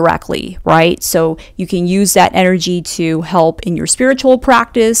more directly, right? So you can use that energy to help in your spiritual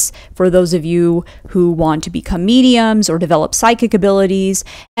practice for those of you who want to become mediums or develop psychic abilities.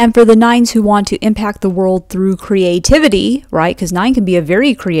 And for the 9s who want to impact the world through creativity, right? Because 9 can be a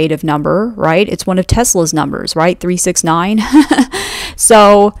very creative number, right? It's one of Tesla's numbers, right? 369.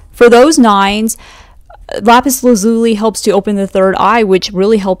 So for those 9s, lapis lazuli helps to open the third eye, which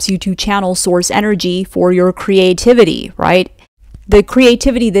really helps you to channel source energy for your creativity, right? The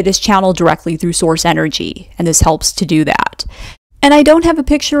creativity that is channeled directly through source energy, and this helps to do that. And I don't have a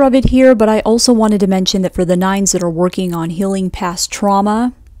picture of it here, but I also wanted to mention that for the 9s that are working on healing past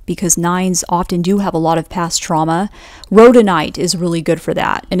trauma, because 9s often do have a lot of past trauma, rhodonite is really good for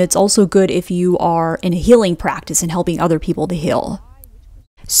that. And it's also good if you are in a healing practice and helping other people to heal.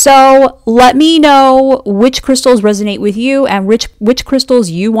 So let me know which crystals resonate with you and which crystals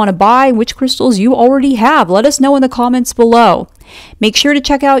you want to buy, which crystals you already have. Let us know in the comments below. Make sure to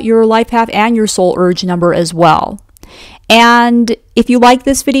check out your life path and your soul urge number as well. And if you like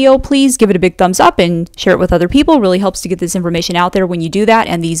this video, please give it a big thumbs up and share it with other people. It really helps to get this information out there when you do that.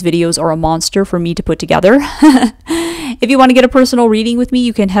 And these videos are a monster for me to put together. If you want to get a personal reading with me,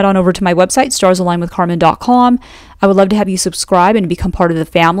 you can head on over to my website, starsalignwithcarmen.com. I would love to have you subscribe and become part of the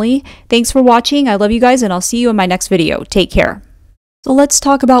family. Thanks for watching. I love you guys, and I'll see you in my next video. Take care. So let's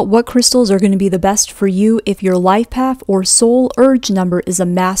talk about what crystals are going to be the best for you if your life path or soul urge number is a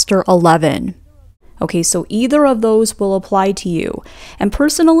Master 11. Okay, so either of those will apply to you. And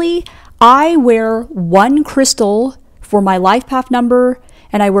personally, I wear one crystal for my life path number,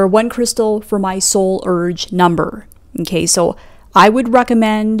 and I wear one crystal for my soul urge number. Okay, so I would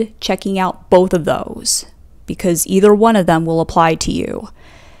recommend checking out both of those because either one of them will apply to you.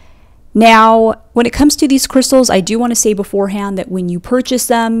 Now, when it comes to these crystals, I do want to say beforehand that when you purchase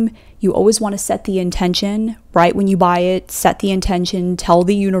them, you always want to set the intention, right? When you buy it, set the intention, tell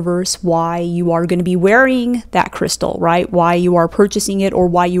the universe why you are going to be wearing that crystal, right? Why you are purchasing it or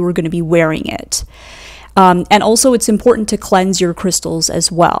why you are going to be wearing it. And also it's important to cleanse your crystals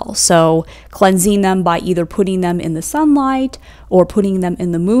as well. So cleansing them by either putting them in the sunlight or putting them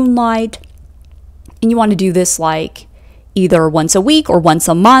in the moonlight. And you want to do this like either once a week or once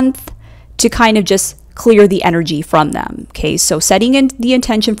a month to kind of just clear the energy from them. Okay, so setting in the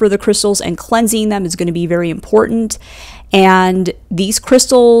intention for the crystals and cleansing them is going to be very important. And these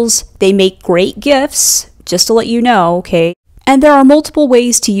crystals, they make great gifts, just to let you know, okay? And there are multiple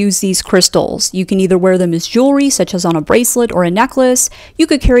ways to use these crystals. You can either wear them as jewelry, such as on a bracelet or a necklace. You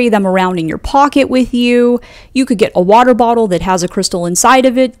could carry them around in your pocket with you. You could get a water bottle that has a crystal inside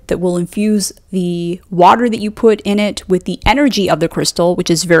of it that will infuse the water that you put in it with the energy of the crystal, which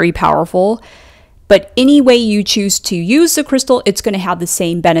is very powerful. But any way you choose to use the crystal, it's going to have the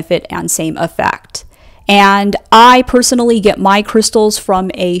same benefit and same effect. And I personally get my crystals from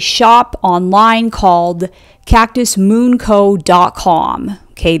a shop online called cactusmoonco.com.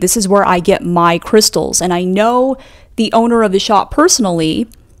 Okay, this is where I get my crystals. And I know the owner of the shop personally,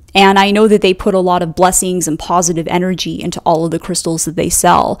 and I know that they put a lot of blessings and positive energy into all of the crystals that they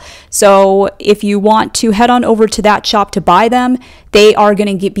sell. So if you want to head on over to that shop to buy them, they are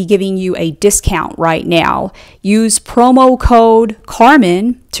going to be giving you a discount right now. Use promo code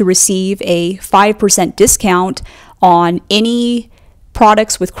Carmen to receive a 5% discount on any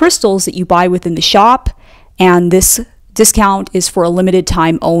products with crystals that you buy within the shop. And this discount is for a limited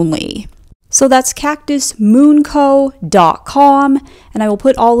time only. So that's cactusmoonco.com, and I will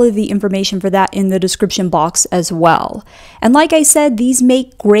put all of the information for that in the description box as well. And like I said, these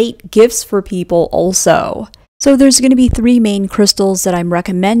make great gifts for people also. So there's going to be 3 main crystals that I'm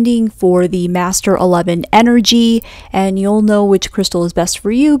recommending for the Master 11 energy, and you'll know which crystal is best for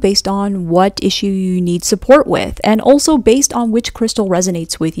you based on what issue you need support with, and also based on which crystal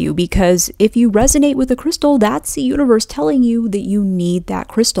resonates with you, because if you resonate with a crystal, that's the universe telling you that you need that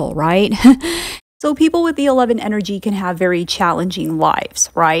crystal, right? So people with the 11 energy can have very challenging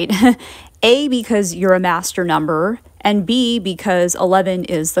lives, right? A, because you're a master number, and B, because 11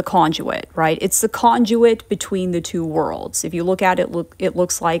 is the conduit, right? It's the conduit between the two worlds. If you look at it, it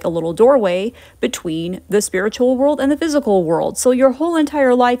looks like a little doorway between the spiritual world and the physical world. So your whole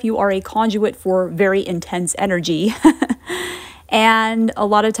entire life, you are a conduit for very intense energy. And a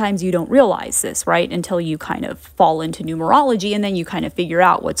lot of times you don't realize this, right? Until you kind of fall into numerology and then you kind of figure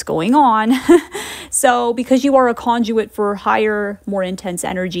out what's going on. So because you are a conduit for higher, more intense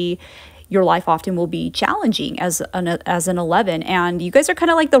energy, your life often will be challenging as an 11. And you guys are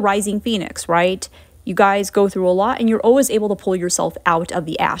kind of like the rising phoenix, right? You guys go through a lot and you're always able to pull yourself out of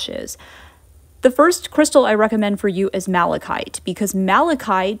the ashes. The first crystal I recommend for you is malachite, because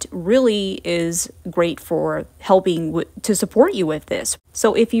malachite really is great for helping to support you with this.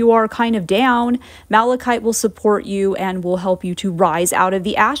 So if you are kind of down, malachite will support you and will help you to rise out of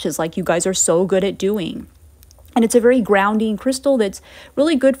the ashes like you guys are so good at doing. And it's a very grounding crystal that's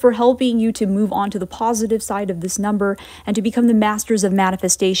really good for helping you to move on to the positive side of this number and to become the masters of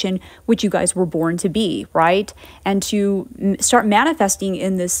manifestation, which you guys were born to be, right? And to start manifesting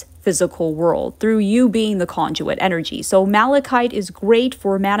in this physical world through you being the conduit energy. So malachite is great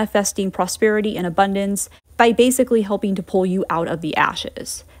for manifesting prosperity and abundance by basically helping to pull you out of the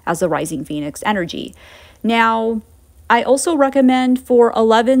ashes as the rising phoenix energy. Now, I also recommend for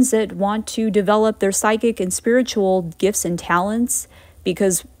 11s that want to develop their psychic and spiritual gifts and talents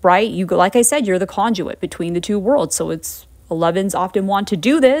because, right, like I said, you're the conduit between the two worlds. So it's 11s often want to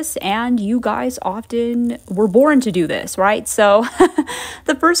do this, and you guys often were born to do this, right? So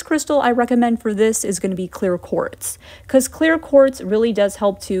the first crystal I recommend for this is going to be clear quartz, because clear quartz really does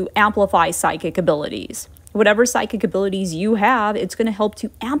help to amplify psychic abilities. Whatever psychic abilities you have, it's going to help to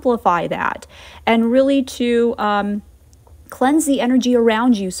amplify that and really to cleanse the energy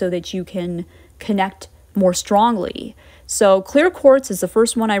around you so that you can connect more strongly. So clear quartz is the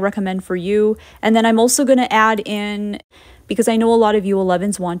first one I recommend for you. And then I'm also going to add in, because I know a lot of you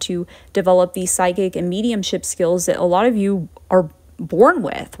 11s want to develop these psychic and mediumship skills that a lot of you are born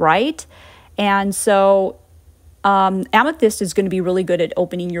with, right? And so Amethyst is going to be really good at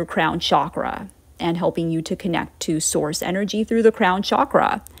opening your crown chakra and helping you to connect to source energy through the crown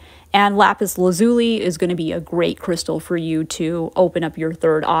chakra. And lapis lazuli is going to be a great crystal for you to open up your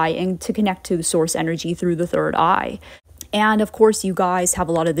third eye and to connect to the source energy through the third eye. And of course, you guys have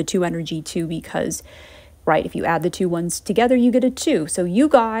a lot of the 2 energy too, because right, if you add the 2 ones together, you get a 2. So you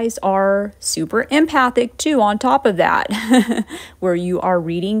guys are super empathic too on top of that, where you are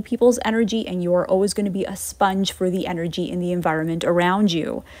reading people's energy and you are always going to be a sponge for the energy in the environment around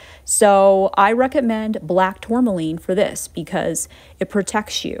you. So I recommend black tourmaline for this because it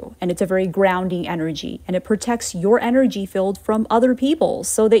protects you and it's a very grounding energy, and it protects your energy field from other people's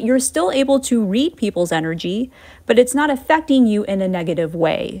so that you're still able to read people's energy, but it's not affecting you in a negative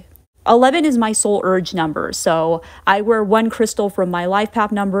way. 11 is my soul urge number, so I wear 1 crystal from my life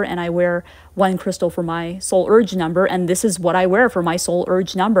path number and I wear 1 crystal for my soul urge number, and this is what I wear for my soul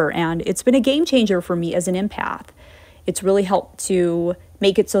urge number, and it's been a game changer for me as an empath. It's really helped to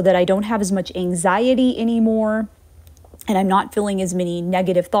make it so that I don't have as much anxiety anymore and I'm not feeling as many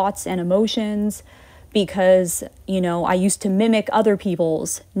negative thoughts and emotions, because, you know, I used to mimic other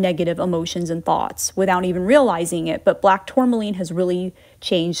people's negative emotions and thoughts without even realizing it. But black tourmaline has really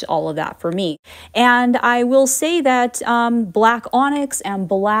changed all of that for me. And I will say that black onyx and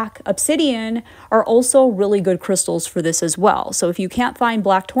black obsidian are also really good crystals for this as well. So if you can't find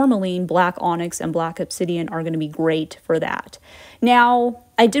black tourmaline, black onyx and black obsidian are going to be great for that. Now,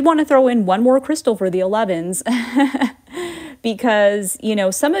 I did want to throw in 1 more crystal for the 11s because, you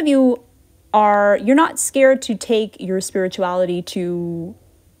know, some of you you're not scared to take your spirituality to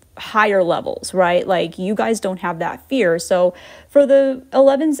higher levels, right? Like, you guys don't have that fear. So for the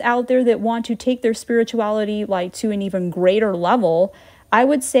 11s out there that want to take their spirituality like to an even greater level, I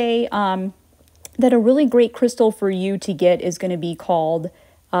would say that a really great crystal for you to get is going to be called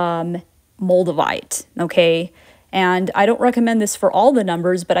moldavite, okay? And I don't recommend this for all the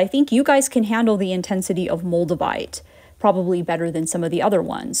numbers, but I think you guys can handle the intensity of moldavite probably better than some of the other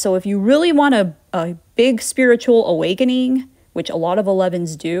ones. So if you really want a big spiritual awakening, which a lot of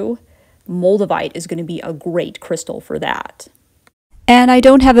 11s do, moldavite is going to be a great crystal for that. And I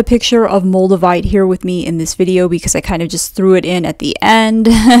don't have a picture of moldavite here with me in this video because I kind of just threw it in at the end.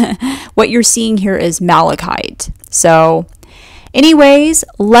 What you're seeing here is malachite. So anyways,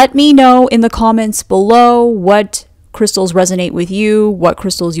 let me know in the comments below what crystals resonate with you, what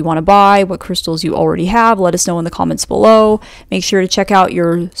crystals you want to buy, what crystals you already have. Let us know in the comments below. Make sure to check out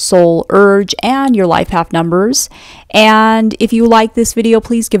your soul urge and your life path numbers. And if you like this video,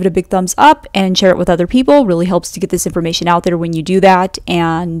 please give it a big thumbs up and share it with other people. It really helps to get this information out there when you do that.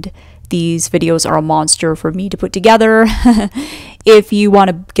 And these videos are a monster for me to put together. If you want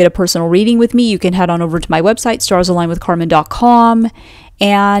to get a personal reading with me, you can head on over to my website, starsalignwithcarmen.com.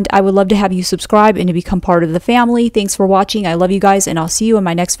 And I would love to have you subscribe and to become part of the family. Thanks for watching. I love you guys, and I'll see you in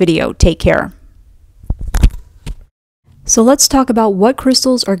my next video. Take care. So let's talk about what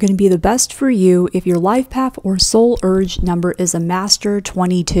crystals are going to be the best for you if your life path or soul urge number is a master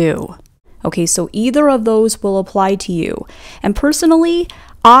 22. Okay, so either of those will apply to you. And personally,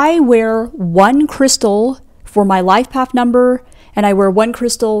 I wear 1 crystal for my life path number, and I wear 1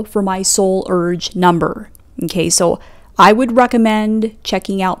 crystal for my soul urge number. Okay, so I would recommend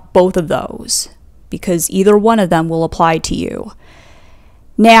checking out both of those because either one of them will apply to you.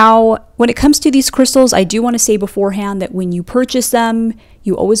 Now, when it comes to these crystals, I do want to say beforehand that when you purchase them,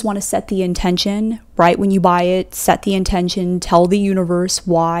 you always want to set the intention, right? When you buy it, set the intention, tell the universe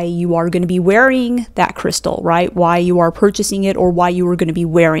why you are going to be wearing that crystal, right? Why you are purchasing it or why you are going to be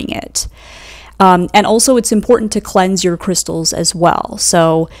wearing it. And also it's important to cleanse your crystals as well.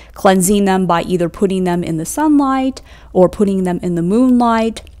 So cleansing them by either putting them in the sunlight or putting them in the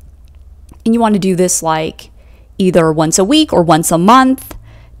moonlight. And you want to do this like either once a week or once a month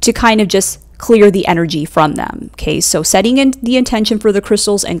to kind of just clear the energy from them. Okay, so setting in the intention for the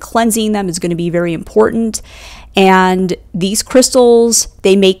crystals and cleansing them is going to be very important. And these crystals,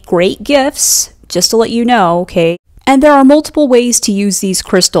 they make great gifts, just to let you know, okay? And there are multiple ways to use these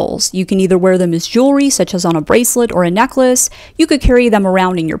crystals. You can either wear them as jewelry, such as on a bracelet or a necklace. You could carry them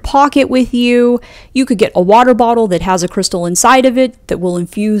around in your pocket with you. You could get a water bottle that has a crystal inside of it that will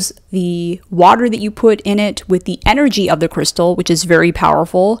infuse the water that you put in it with the energy of the crystal, which is very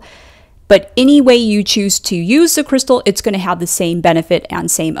powerful. But any way you choose to use the crystal, it's going to have the same benefit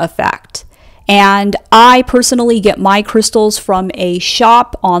and same effect. And I personally get my crystals from a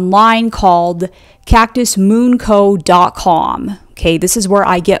shop online called cactusmoonco.com. Okay, this is where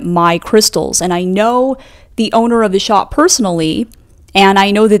I get my crystals. And I know the owner of the shop personally, And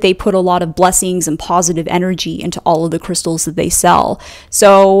I know that they put a lot of blessings and positive energy into all of the crystals that they sell.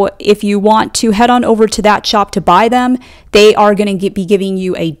 So if you want to head on over to that shop to buy them, they are going to be giving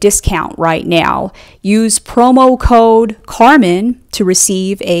you a discount right now. Use promo code Carmen to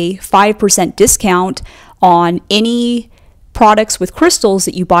receive a 5% discount on any products with crystals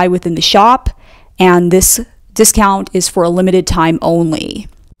that you buy within the shop. And this discount is for a limited time only.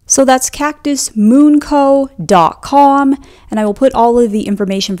 So that's cactusmoonco.com, and I will put all of the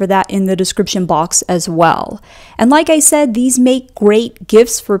information for that in the description box as well. And like I said, these make great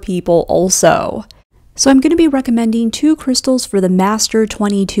gifts for people also. So I'm going to be recommending 2 crystals for the Master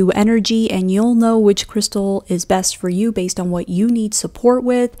 22 energy, and you'll know which crystal is best for you based on what you need support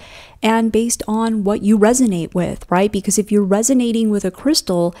with and based on what you resonate with, right? Because if you're resonating with a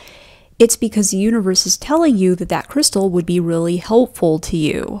crystal, it's because the universe is telling you that that crystal would be really helpful to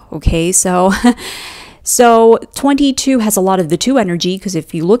you. Okay, so 22 has a lot of the 2 energy, because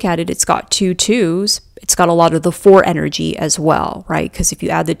if you look at it, it's got 2 2s. It's got a lot of the 4 energy as well, right? Because if you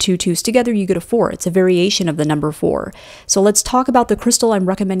add the 2 2s together, you get a 4. It's a variation of the number 4. So let's talk about the crystal I'm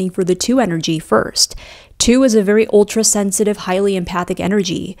recommending for the 2 energy first. 2 is a very ultra sensitive, highly empathic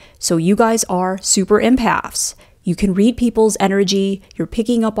energy. So you guys are super empaths. You can read people's energy. You're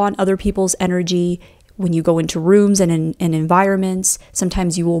picking up on other people's energy when you go into rooms and in environments.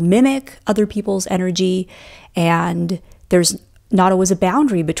 Sometimes you will mimic other people's energy, and there's not always a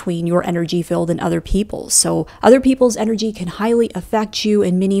boundary between your energy field and other people's. So other people's energy can highly affect you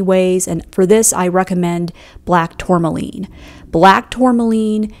in many ways, and for this I recommend black tourmaline. Black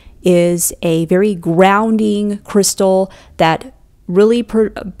tourmaline is a very grounding crystal that really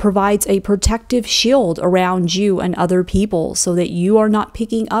provides a protective shield around you and other people, so that you are not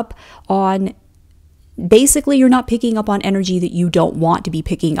picking up on, basically you're not picking up on energy that you don't want to be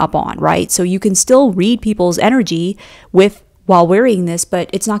picking up on, right? So you can still read people's energy while wearing this, but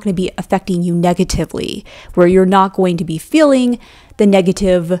it's not going to be affecting you negatively, where you're not going to be feeling the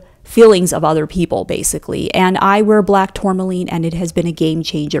negative feelings of other people, basically. And I wear black tourmaline, and it has been a game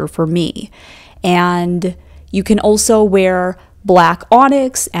changer for me. And you can also wear black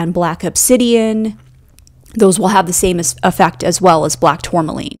onyx and black obsidian. Those will have the same effect as well as black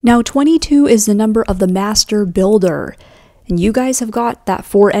tourmaline. Now, 22 is the number of the master builder. And you guys have got that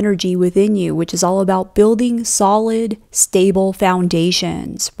 4 energy within you, which is all about building solid, stable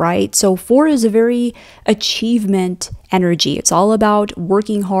foundations, right? So 4 is a very achievement energy. It's all about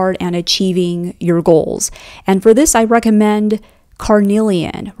working hard and achieving your goals. And for this, I recommend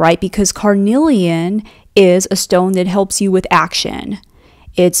carnelian, right? Because carnelian is a stone that helps you with action.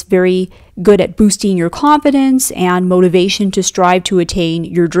 It's very good at boosting your confidence and motivation to strive to attain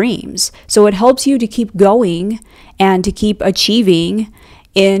your dreams. So it helps you to keep going and to keep achieving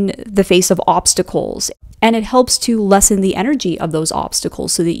in the face of obstacles. And it helps to lessen the energy of those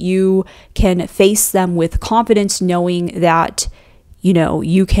obstacles so that you can face them with confidence, knowing that, you know,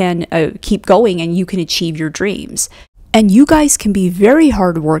 you can keep going and you can achieve your dreams. And you guys can be very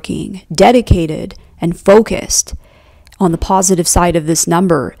hardworking, dedicated, and focused on the positive side of this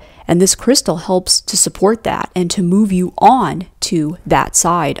number. And this crystal helps to support that and to move you on to that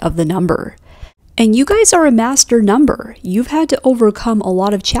side of the number. And you guys are a master number. You've had to overcome a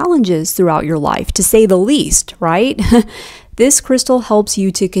lot of challenges throughout your life, to say the least, right? This crystal helps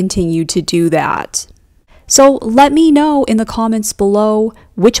you to continue to do that. So let me know in the comments below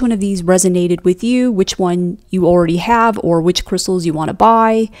which one of these resonated with you, which one you already have, or which crystals you want to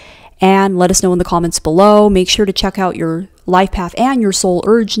buy. And let us know in the comments below. Make sure to check out your life path and your soul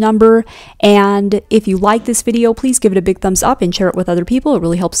urge number. And if you like this video, please give it a big thumbs up and share it with other people. It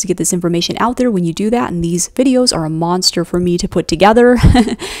really helps to get this information out there when you do that. And these videos are a monster for me to put together.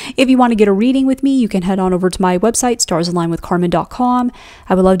 If you want to get a reading with me, you can head on over to my website, starsalignwithcarmen.com.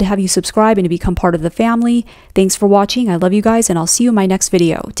 I would love to have you subscribe and to become part of the family. Thanks for watching. I love you guys, and I'll see you in my next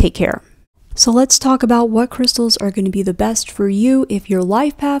video. Take care. So let's talk about what crystals are going to be the best for you if your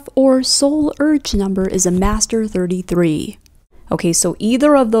life path or soul urge number is a Master 33. Okay, so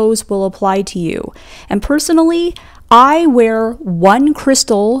either of those will apply to you. And personally, I wear one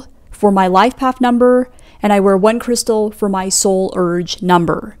crystal for my life path number, and I wear one crystal for my soul urge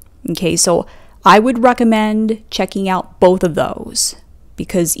number. Okay, so I would recommend checking out both of those,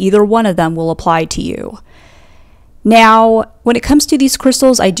 because either one of them will apply to you. Now, when it comes to these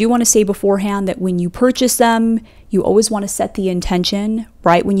crystals, I do want to say beforehand that when you purchase them, you always want to set the intention,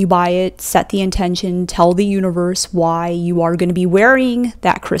 right? When you buy it, set the intention, tell the universe why you are going to be wearing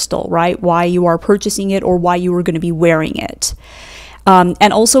that crystal, right? Why you are purchasing it or why you are going to be wearing it.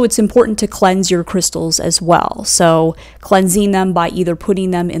 And also it's important to cleanse your crystals as well. So cleansing them by either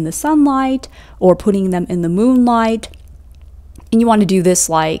putting them in the sunlight or putting them in the moonlight. And you want to do this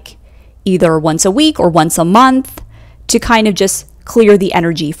like either once a week or once a month to kind of just clear the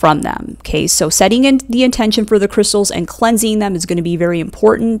energy from them. Okay, so setting in the intention for the crystals and cleansing them is going to be very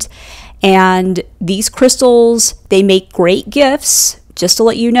important. And these crystals, they make great gifts, just to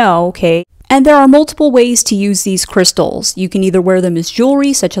let you know, okay? And there are multiple ways to use these crystals. You can either wear them as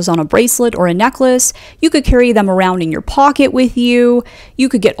jewelry, such as on a bracelet or a necklace. You could carry them around in your pocket with you. You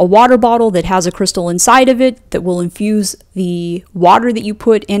could get a water bottle that has a crystal inside of it that will infuse the water that you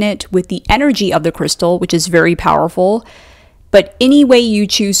put in it with the energy of the crystal, which is very powerful. But any way you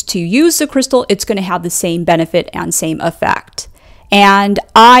choose to use the crystal, it's going to have the same benefit and same effect. And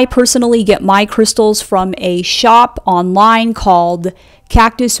I personally get my crystals from a shop online called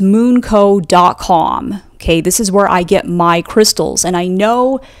cactusmoonco.com. Okay, this is where I get my crystals. And I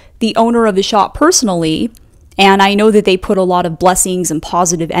know the owner of the shop personally, and I know that they put a lot of blessings and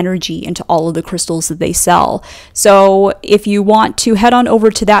positive energy into all of the crystals that they sell. So if you want to head on over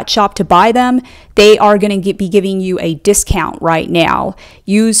to that shop to buy them, they are going to be giving you a discount right now.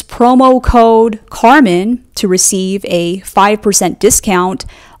 Use promo code Carmen to receive a 5% discount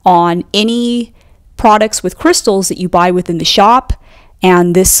on any products with crystals that you buy within the shop.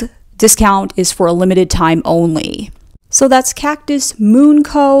 And this discount is for a limited time only. So that's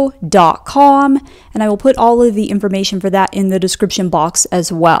cactusmoonco.com, and I will put all of the information for that in the description box as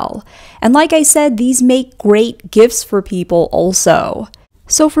well. And like I said, these make great gifts for people also.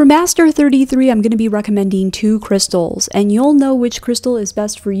 So for Master 33, I'm going to be recommending 2 crystals, and you'll know which crystal is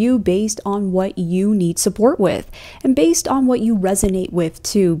best for you based on what you need support with, and based on what you resonate with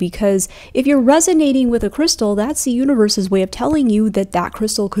too, because if you're resonating with a crystal, that's the universe's way of telling you that that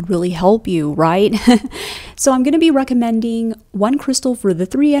crystal could really help you, right? So I'm going to be recommending 1 crystal for the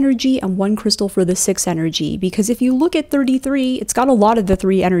 3 energy and 1 crystal for the 6 energy, because if you look at 33, it's got a lot of the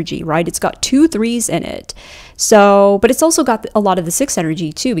 3 energy, right? It's got 2 3s in it. So, but it's also got a lot of the 6 energy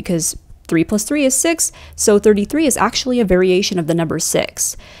too, because 3 plus 3 is 6, so 33 is actually a variation of the number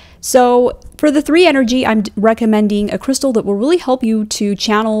 6. So for the 3 energy, I'm recommending a crystal that will really help you to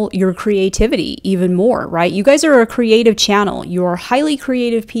channel your creativity even more, right? You guys are a creative channel. You're highly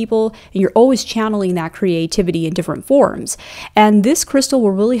creative people, and you're always channeling that creativity in different forms. And this crystal will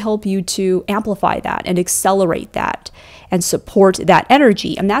really help you to amplify that and accelerate that and support that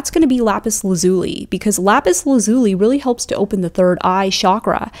energy. And that's going to be lapis lazuli, because lapis lazuli really helps to open the 3rd eye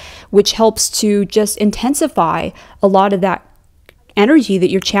chakra, which helps to just intensify a lot of that energy that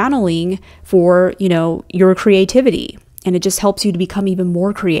you're channeling for, you know, your creativity. And it just helps you to become even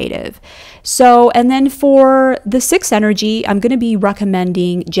more creative. So, and then for the 6 energy, I'm going to be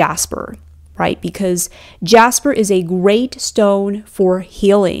recommending jasper, right? Because jasper is a great stone for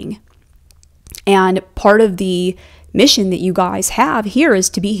healing. And part of the mission that you guys have here is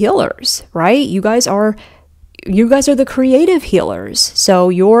to be healers, right? You guys are the creative healers. So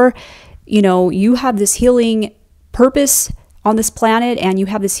you have this healing purpose on this planet, and you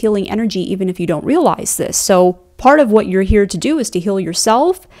have this healing energy even if you don't realize this. So part of what you're here to do is to heal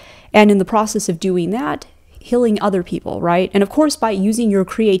yourself, and in the process of doing that, healing other people, right? And of course, by using your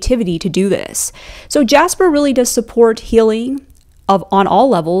creativity to do this. So jasper really does support healing on all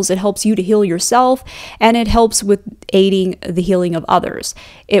levels. It helps you to heal yourself, and it helps with aiding the healing of others.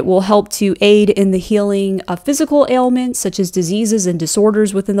 It will help to aid in the healing of physical ailments such as diseases and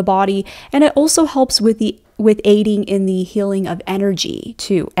disorders within the body, and it also helps with aiding in the healing of energy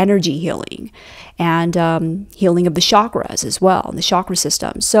too, energy healing, and healing of the chakras as well, the chakra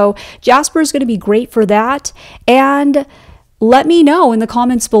system. So jasper is going to be great for that. And let me know in the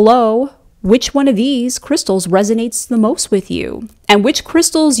comments below which one of these crystals resonates the most with you, and which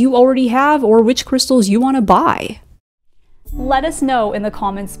crystals you already have or which crystals you want to buy. Let us know in the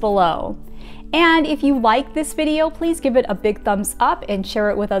comments below. And if you like this video, please give it a big thumbs up and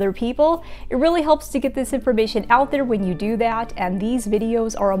share it with other people. It really helps to get this information out there when you do that, and these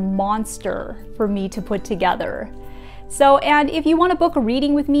videos are a monster for me to put together. So, and if you want to book a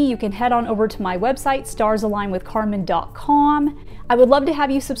reading with me, you can head on over to my website, starsalignwithcarmen.com. I would love to have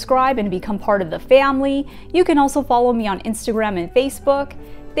you subscribe and become part of the family. You can also follow me on Instagram and Facebook.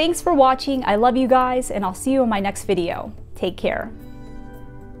 Thanks for watching. I love you guys, and I'll see you in my next video. Take care.